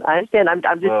understand. I'm just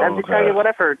telling you what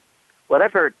I've heard.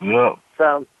 Yeah.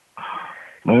 So.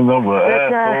 But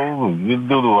assholes, you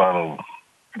do out of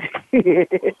them.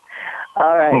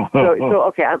 All right. So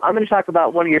okay, I'm going to talk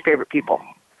about one of your favorite people,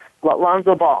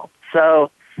 Lonzo Ball.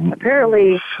 So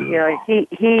apparently,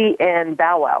 he and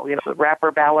Bow Wow, the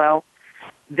rapper Bow Wow,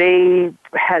 they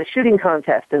had a shooting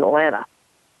contest in Atlanta,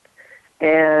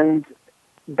 and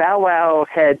Bow Wow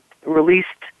had released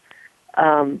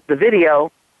the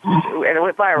video, and it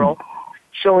went viral,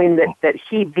 showing that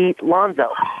he beat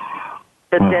Lonzo.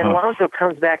 But then Lonzo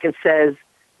comes back and says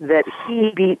that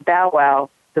he beat Bow Wow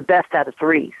the best out of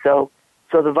three. So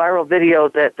the viral video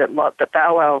that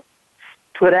Bow Wow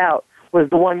put out was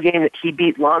the one game that he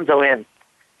beat Lonzo in.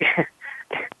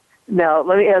 Now,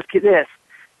 let me ask you this.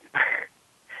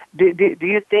 Do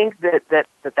you think that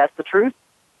that's the truth?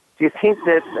 Do you think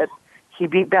that he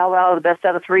beat Bow Wow the best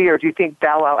out of three, or do you think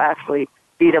Bow Wow actually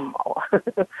beat him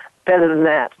better than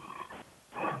that?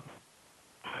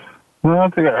 Well, I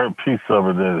think I heard a piece of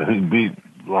it that he beat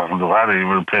Lonzo. I didn't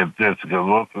even pay attention because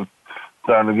once it's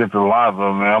starting to get to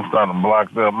Lonzo, man, I'm starting to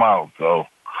block them out. So,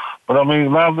 but I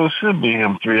mean, Lonzo should beat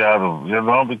him 3 out of,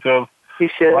 because he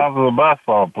should. Lonzo's a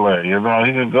basketball player. He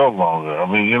can go longer. I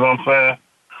mean, you know what I'm saying?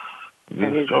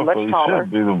 And he's much taller.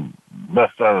 He should be the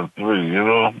best out of 3,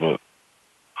 but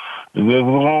if there's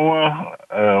one,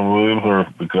 I'm really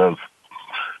hurt because,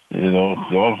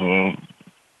 Lonzo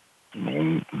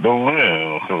don't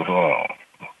win.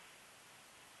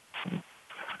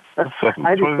 I just think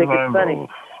it's funny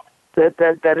that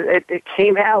it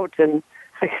came out, and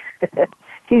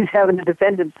he's having to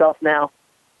defend himself now.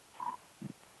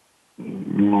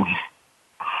 You've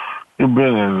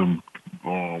been in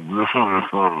this one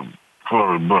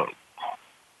for a buck.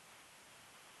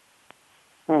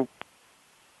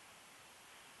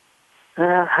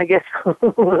 I guess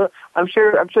I'm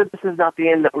sure this is not the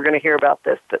end that we're going to hear about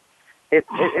this, but it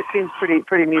seems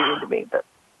pretty amusing to me. But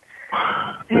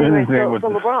anyway, so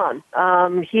LeBron,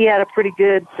 he had a pretty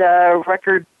good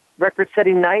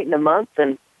record-setting night in a month,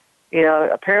 and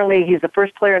apparently he's the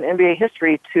first player in NBA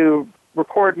history to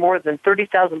record more than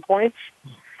 30,000 points,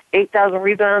 8,000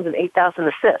 rebounds, and 8,000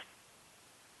 assists.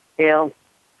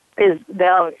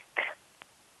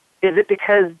 Is it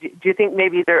because, do you think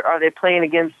maybe are they playing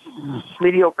against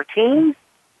mediocre teams,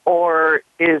 or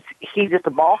is he just a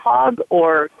ball hog,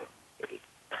 or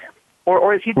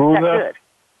is he just that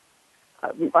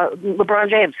good? LeBron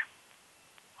James.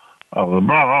 Oh,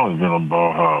 LeBron always been a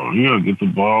ball hog. He'll get the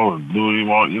ball and do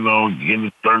what he want, get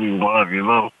his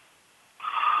 31,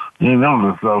 He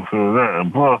never stuff for that.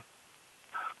 And plus,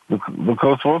 the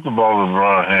coach wants the ball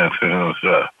LeBron hands to him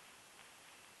shot.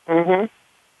 Mm-hmm.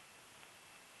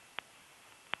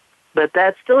 But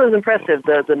that still is impressive.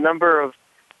 The number of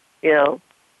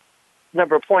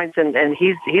points, and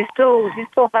he still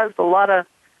has a lot of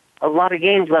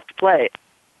games left to play.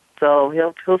 So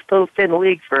he'll still stay in the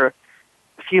league for a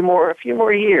few more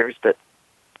years. But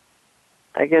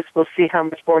I guess we'll see how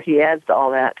much more he adds to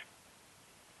all that.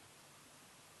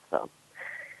 So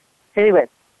anyway,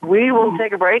 we will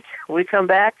take a break. When we come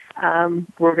back,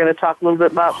 we're going to talk a little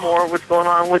bit about more what's going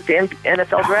on with the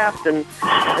NFL draft and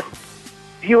a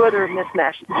few other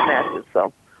mismatches.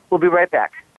 So we'll be right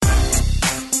back.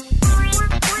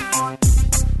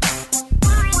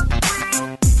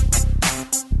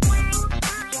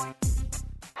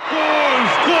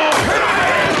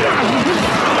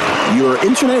 Your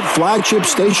internet flagship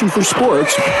station for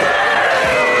sports.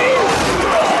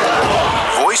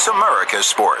 Voice America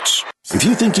Sports. If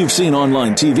you think you've seen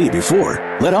online TV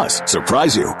before, let us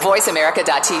surprise you.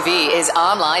 VoiceAmerica.tv is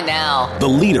online now. The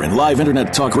leader in live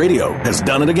internet talk radio has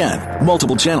done it again.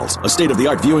 Multiple channels, a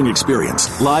state-of-the-art viewing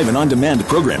experience, live and on-demand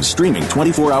programs streaming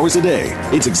 24 hours a day.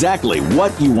 It's exactly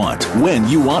what you want, when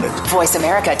you want it.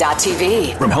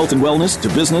 VoiceAmerica.tv. From health and wellness to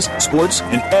business, sports,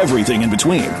 and everything in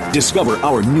between. Discover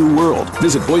our new world.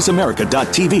 Visit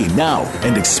VoiceAmerica.tv now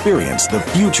and experience the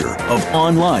future of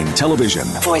online television.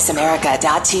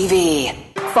 VoiceAmerica.tv.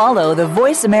 Follow the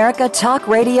Voice America Talk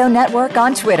Radio Network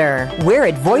on Twitter. We're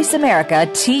at Voice America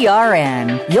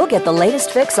TRN. You'll get the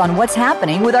latest fix on what's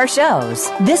happening with our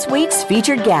shows, this week's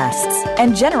featured guests,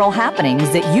 and general happenings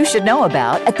that you should know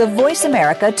about at the Voice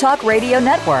America Talk Radio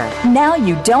Network. Now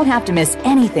you don't have to miss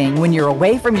anything when you're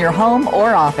away from your home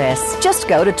or office. Just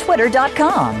go to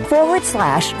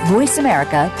twitter.com/Voice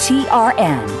America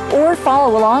TRN or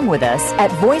follow along with us at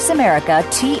Voice America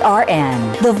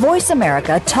TRN, the Voice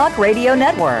America Talk Radio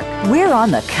Network. We're on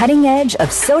the cutting edge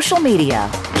of social media.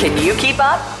 Can you keep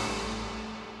up?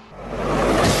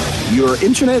 Your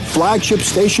internet flagship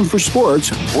station for sports,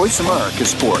 Voice America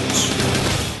Sports.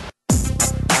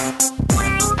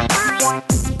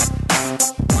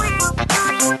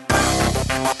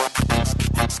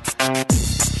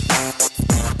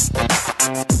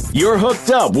 You're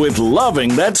hooked up with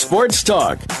Loving That Sports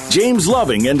Talk. James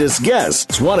Loving and his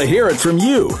guests want to hear it from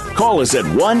you. Call us at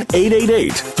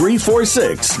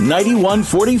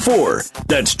 1-888-346-9144.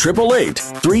 That's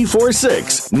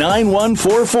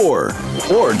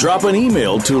 888-346-9144. Or drop an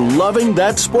email to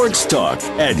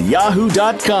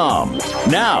lovingthatsportstalk@yahoo.com.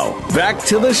 Now, back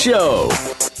to the show.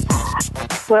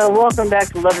 Well, welcome back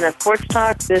to Loving That Sports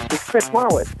Talk. This is Chris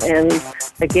Marwitz. And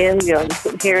again, I'm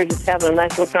sitting here just having a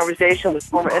nice little conversation with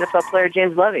former NFL player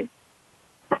James Loving.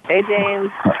 Hey,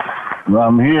 James.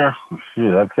 I'm here.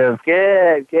 Shit, I can't.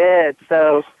 Good.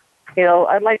 So,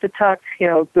 I'd like to talk,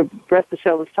 the rest of the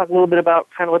show, let's talk a little bit about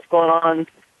kind of what's going on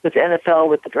with the NFL,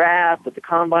 with the draft, with the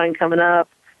combine coming up,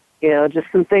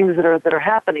 just some things that are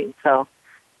happening. So,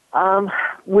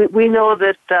 we know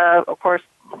that, of course,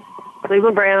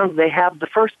 Cleveland Browns, they have the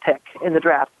first pick in the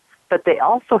draft, but they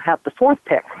also have the fourth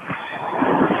pick.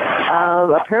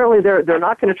 Apparently, they're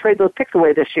not going to trade those picks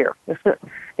away this year,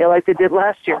 like they did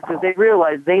last year, because they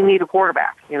realize they need a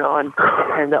quarterback. And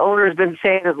the owner has been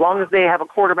saying as long as they have a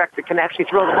quarterback that can actually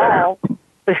throw the ball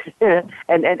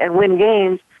and win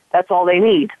games, that's all they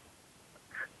need.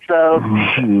 So,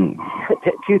 do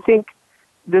you think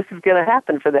this is going to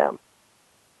happen for them?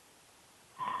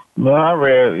 No, I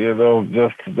read,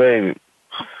 just today,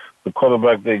 the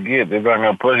quarterback they get, they're not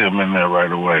going to put him in there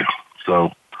right away.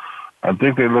 So I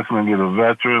think they're looking to get a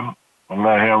veteran and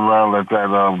let him run, let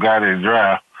that guy they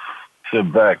draft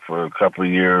sit back for a couple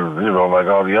of years, like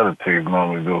all the other teams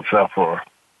normally do, except for,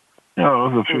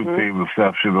 there's a few teams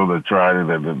exceptional that tried it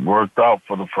and it worked out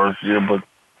for the first year, but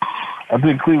I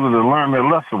think Cleveland has learned their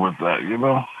lesson with that, You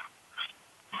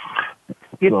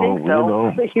think so?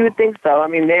 You would think so. I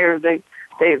mean, they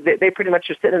pretty much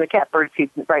are sitting in the catbird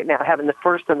seat right now, having the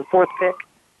first and the fourth pick,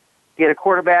 get a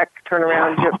quarterback, turn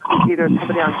around, either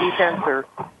somebody on defense or,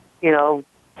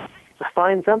 just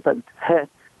find something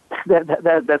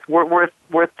that's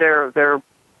worth their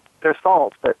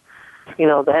salt. But,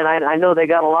 and I know they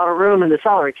got a lot of room in the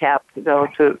salary cap,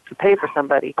 to pay for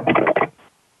somebody.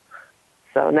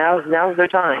 So now's their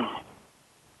time.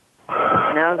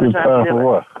 Now's the time to do it.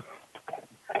 What?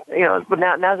 But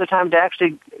now's the time to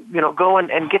actually, go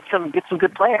and get some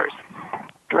good players,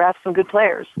 draft some good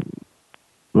players.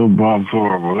 Those bombs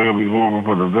horrible. They'll be horrible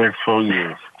for the next 4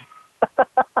 years.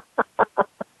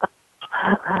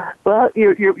 Well,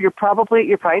 you're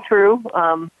probably true,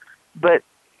 but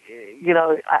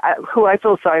who I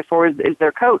feel sorry for is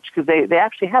their coach, because they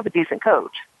actually have a decent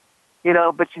coach,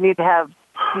 but you need to have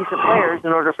decent players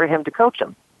in order for him to coach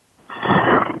them.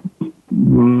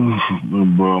 The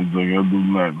bum thing, I do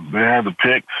nothing. They had the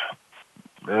picks.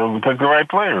 They took the right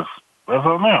players. That's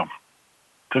on them.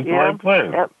 Took the right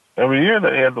players. Yep. Every year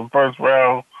they had the first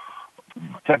round,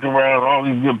 second round, all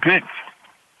these good picks.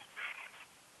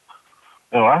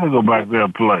 I can go back there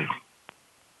and play.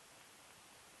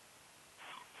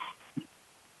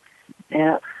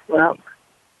 Yeah, well,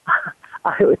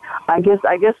 I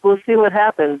guess we'll see what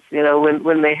happens.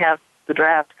 When they have the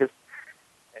draft, because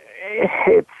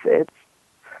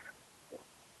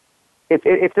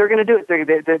if they're going to do it,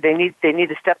 they need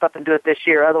to step up and do it this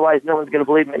year. Otherwise, no one's going to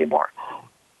believe them anymore.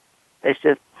 It's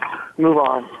just move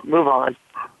on.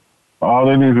 All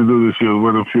they need to do this year is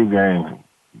win a few games.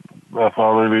 That's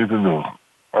all they need to do.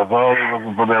 That's all they're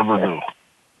looking for them to do.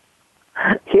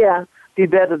 Yeah, be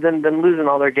better than losing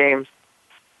all their games.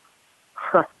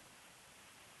 Huh.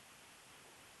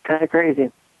 Kind of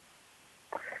crazy.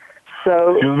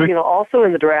 So, also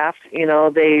in the draft,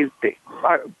 they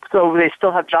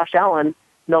still have Josh Allen.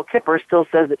 Mel Kiper still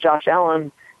says that Josh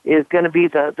Allen is going to be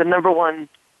the number one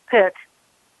pick.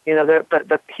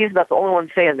 But he's not the only one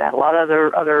saying that. A lot of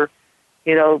other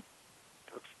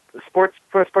sports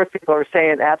people are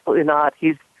saying absolutely not.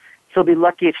 He'll be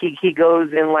lucky if he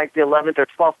goes in like the 11th or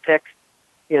 12th pick.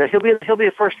 He'll be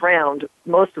a first round.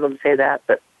 Most of them say that,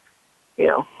 but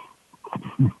and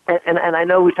I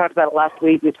know we talked about it last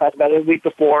week. We talked about it the week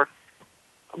before,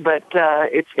 but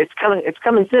it's coming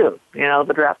soon.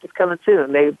 The draft is coming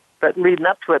soon. But leading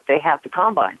up to it, they have the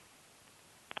combine.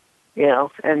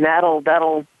 And that'll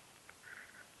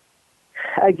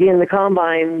again, the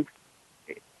combine,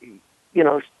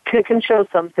 can show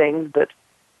some things, but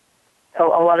a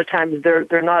lot of times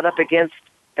they're not up against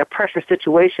a pressure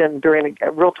situation during a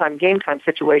real-time game time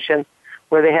situation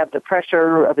where they have the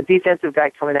pressure of a defensive guy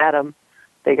coming at them.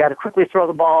 They got to quickly throw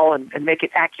the ball and make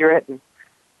it accurate, and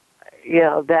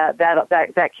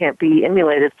that can't be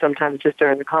emulated sometimes just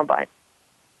during the combine,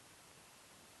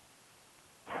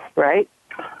 right?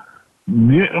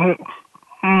 Yeah.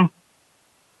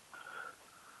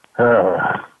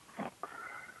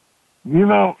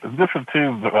 Different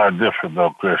teams are different,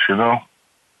 though, Chris. I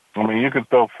mean, you could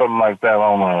throw something like that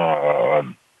on a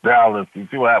Dallas. You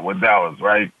see what happened with Dallas,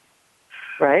 right?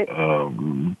 Right.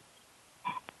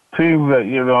 Teams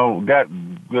that, got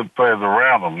good players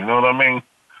around them, you know what I mean?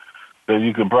 That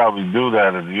you could probably do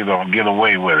that and, get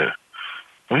away with it.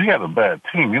 If you got a bad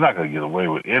team, you're not going to get away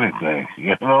with anything,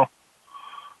 Because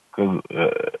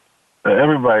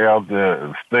everybody out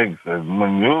there stinks. And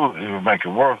when you even make it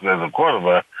worse as a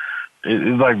quarterback,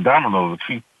 it's like dominoes. It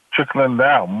keeps trickling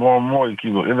down more and more. You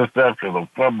keep an interception, a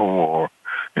fumble, or,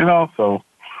 so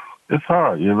it's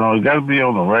hard, You got to be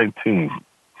on the right team.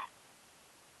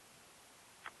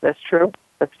 That's true.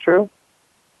 But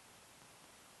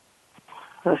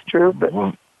there's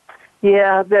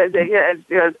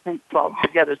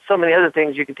so many other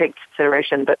things you can take into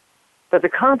consideration. But the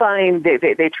combine,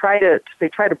 they try to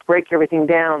break everything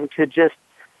down to just,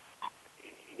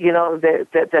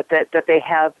 that they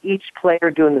have each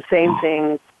player doing the same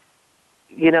thing,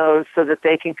 so that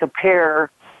they can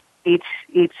compare each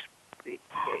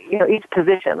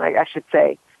position, I should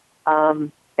say.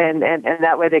 And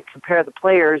that way they compare the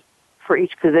players for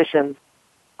each position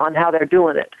on how they're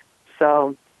doing it.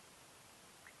 So,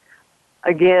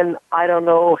 again, I don't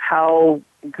know how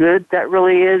good that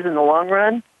really is in the long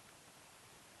run.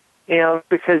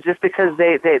 Because just because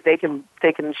they can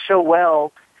show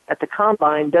well at the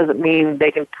combine doesn't mean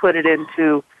they can put it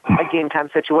into a game time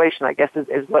situation, I guess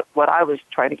is what I was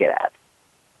trying to get at.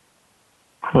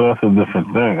 Well, that's a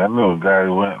different thing. I knew a guy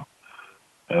who went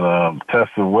and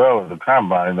tested well at the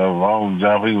combine. Long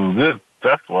jump, he was good.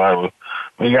 That's why when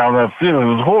he got on that field, it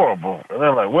was horrible. And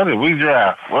they're like, what did we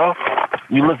draft? Well,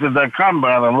 you looked at that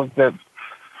combine and looked at,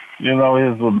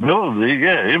 his ability.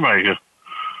 Yeah, he might get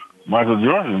Michael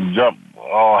Jordan jump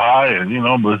all high, and,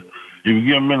 but if you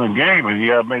get him in a game and you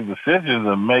got to make decisions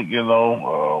and make,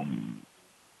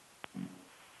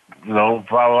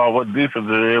 follow out what defense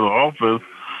they're in or offense,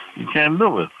 you can't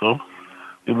do it. So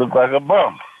you look like a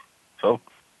bum. So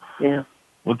yeah,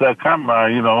 with that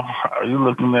combine, you're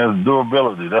looking at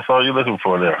durability. That's all you're looking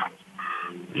for there.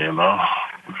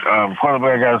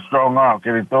 Quarterback got a strong arm.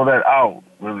 Can he throw that out?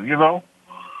 You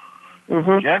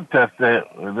can't test their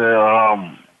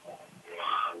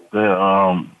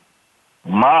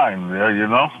mind there,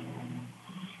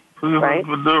 So you're looking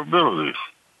for durability.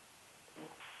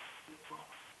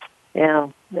 Yeah.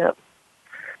 Yep.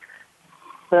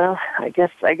 Well, I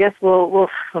guess we'll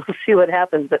see what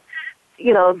happens, but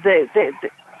they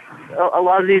a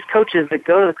lot of these coaches that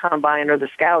go to the combine or the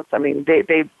scouts, I mean, they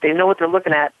know what they're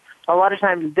looking at. A lot of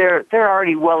times they're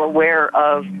already well aware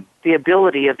of the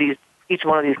ability of each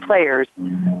one of these players,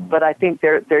 but I think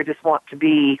they just want to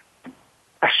be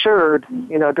assured,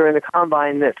 during the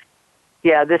combine that,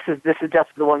 yeah, this is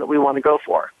definitely the one that we want to go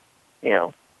for,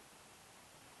 Yeah,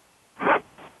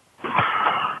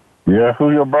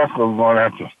 who your Broncos going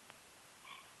after?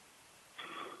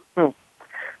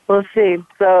 Let's see.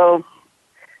 So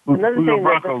Another thing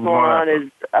that's going on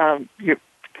is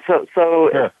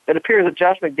it appears that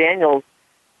Josh McDaniels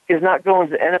is not going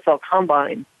to the NFL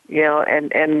Combine,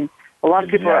 and a lot of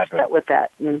people are upset with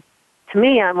that. And to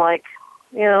me, I'm like,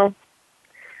 I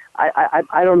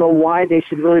don't know why they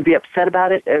should really be upset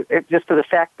about it, just for the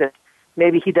fact that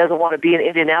maybe he doesn't want to be in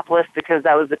Indianapolis because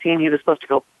that was the team he was supposed to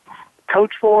go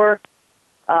coach for,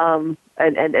 and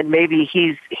maybe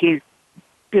he's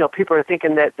people are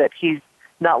thinking that he's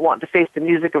not wanting to face the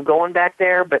music of going back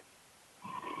there, but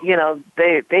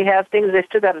they have things they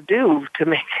still got to do to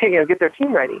make get their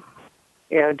team ready.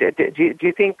 Do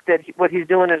you think that what he's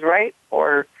doing is right,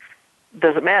 or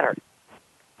does it matter?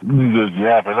 You just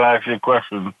yapping. I asked you a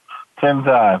question 10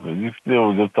 times, and you still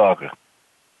were just talking.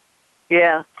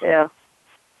 Yeah. You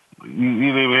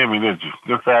didn't hear me, did you?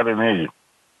 Just I didn't hear you.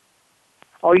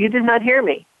 Oh, you did not hear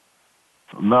me?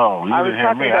 No, you didn't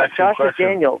hear me. I was talking about Josh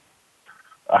McDaniels,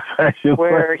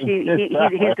 where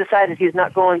he's decided he's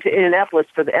not going to Indianapolis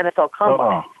for the NFL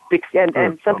Combine.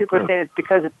 And some people are saying it's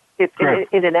because it's in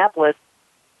Indianapolis.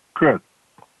 Chris.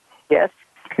 Yes?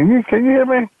 Can you hear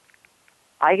me?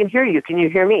 I can hear you. Can you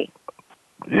hear me?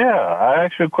 Yeah, I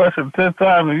asked you a question 10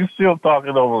 times and you're still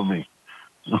talking over me.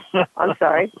 I'm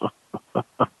sorry.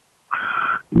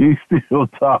 You still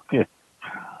talking.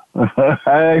 I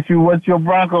asked you what your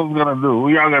Broncos going to do. Who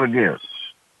y'all going to get?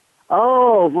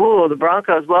 The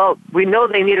Broncos. Well, we know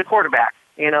they need a quarterback.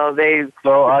 The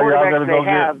quarterbacks they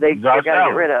have, they got to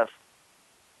get rid of.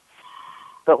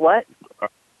 But what?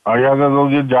 Are y'all going to go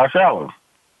get Josh Allen?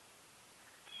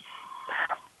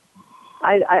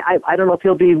 I don't know if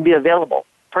he'll be available.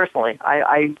 Personally,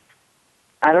 I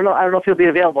don't know. I don't know if he'll be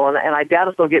available, and I doubt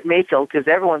if they'll get Mayfield because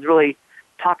everyone's really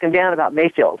talking down about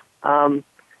Mayfield. I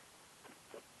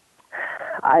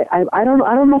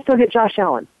don't know if they'll get Josh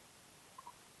Allen.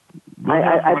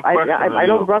 I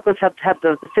know the Broncos have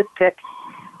the fifth pick,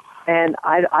 and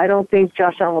I don't think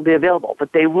Josh Allen will be available,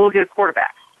 but they will get a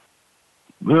quarterback.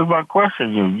 Here's my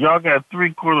question: y'all got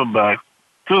 3 quarterbacks,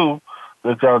 2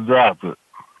 that y'all drafted.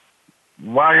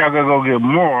 Why y'all gonna go get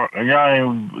more and y'all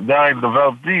ain't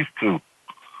developed these 2?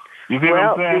 You see what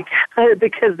I'm saying?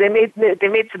 Because they made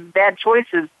some bad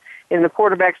choices in the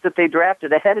quarterbacks that they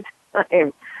drafted ahead of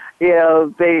time.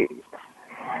 They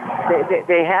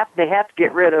have to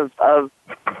get rid of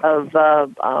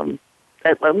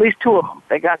at least 2 of them.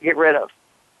 They got to get rid of.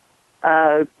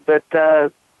 I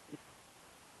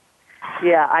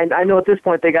know at this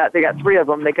point they got 3 of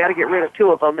them. They got to get rid of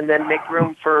 2 of them and then make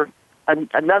room for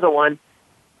another one.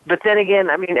 But then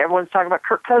again, I mean, everyone's talking about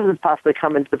Kirk Cousins possibly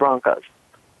coming to the Broncos.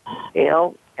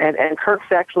 And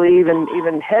Kirk's actually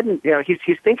even heading.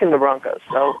 He's thinking the Broncos.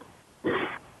 So,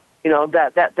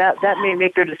 that may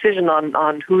make their decision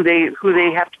on who they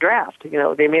have to draft.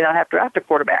 They may not have to draft a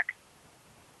quarterback.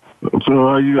 So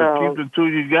are you gonna keep the 2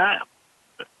 you got?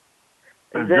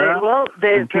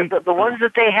 The ones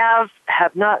that they have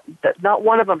not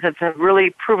one of them have really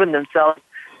proven themselves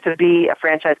to be a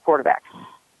franchise quarterback.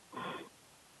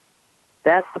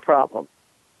 That's the problem.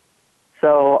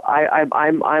 So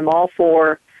I'm all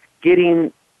for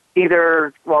getting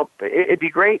either. Well, it'd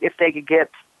be great if they could get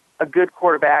a good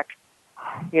quarterback,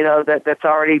 that's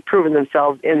already proven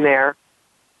themselves in there,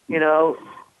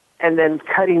 and then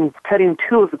cutting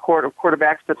 2 of the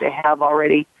quarterbacks that they have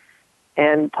already,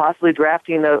 and possibly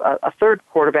drafting a third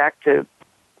quarterback to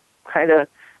kind of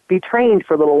be trained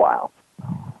for a little while.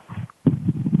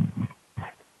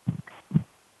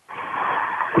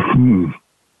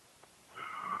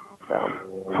 So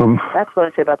that's what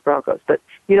I say about the Broncos. But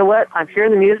you know what? I'm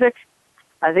hearing the music.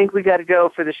 I think we got to go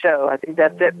for the show. I think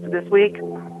that's it for this week.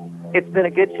 It's been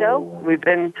a good show. We've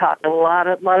been talking a lot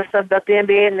of stuff about the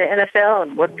NBA and the NFL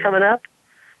and what's coming up.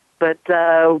 But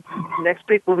next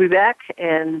week we'll be back,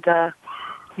 and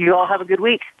you all have a good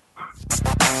week.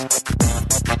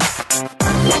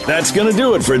 That's going to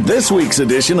do it for this week's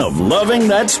edition of Loving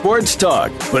That Sports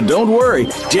Talk. But don't worry,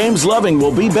 James Loving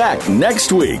will be back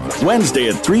next week, Wednesday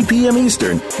at 3 p.m.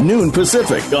 Eastern, noon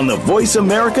Pacific, on the Voice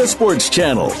America Sports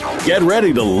Channel. Get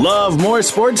ready to love more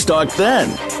sports talk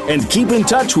then. And keep in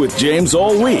touch with James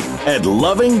all week at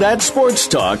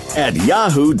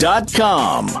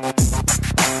lovingthatsportstalk@yahoo.com.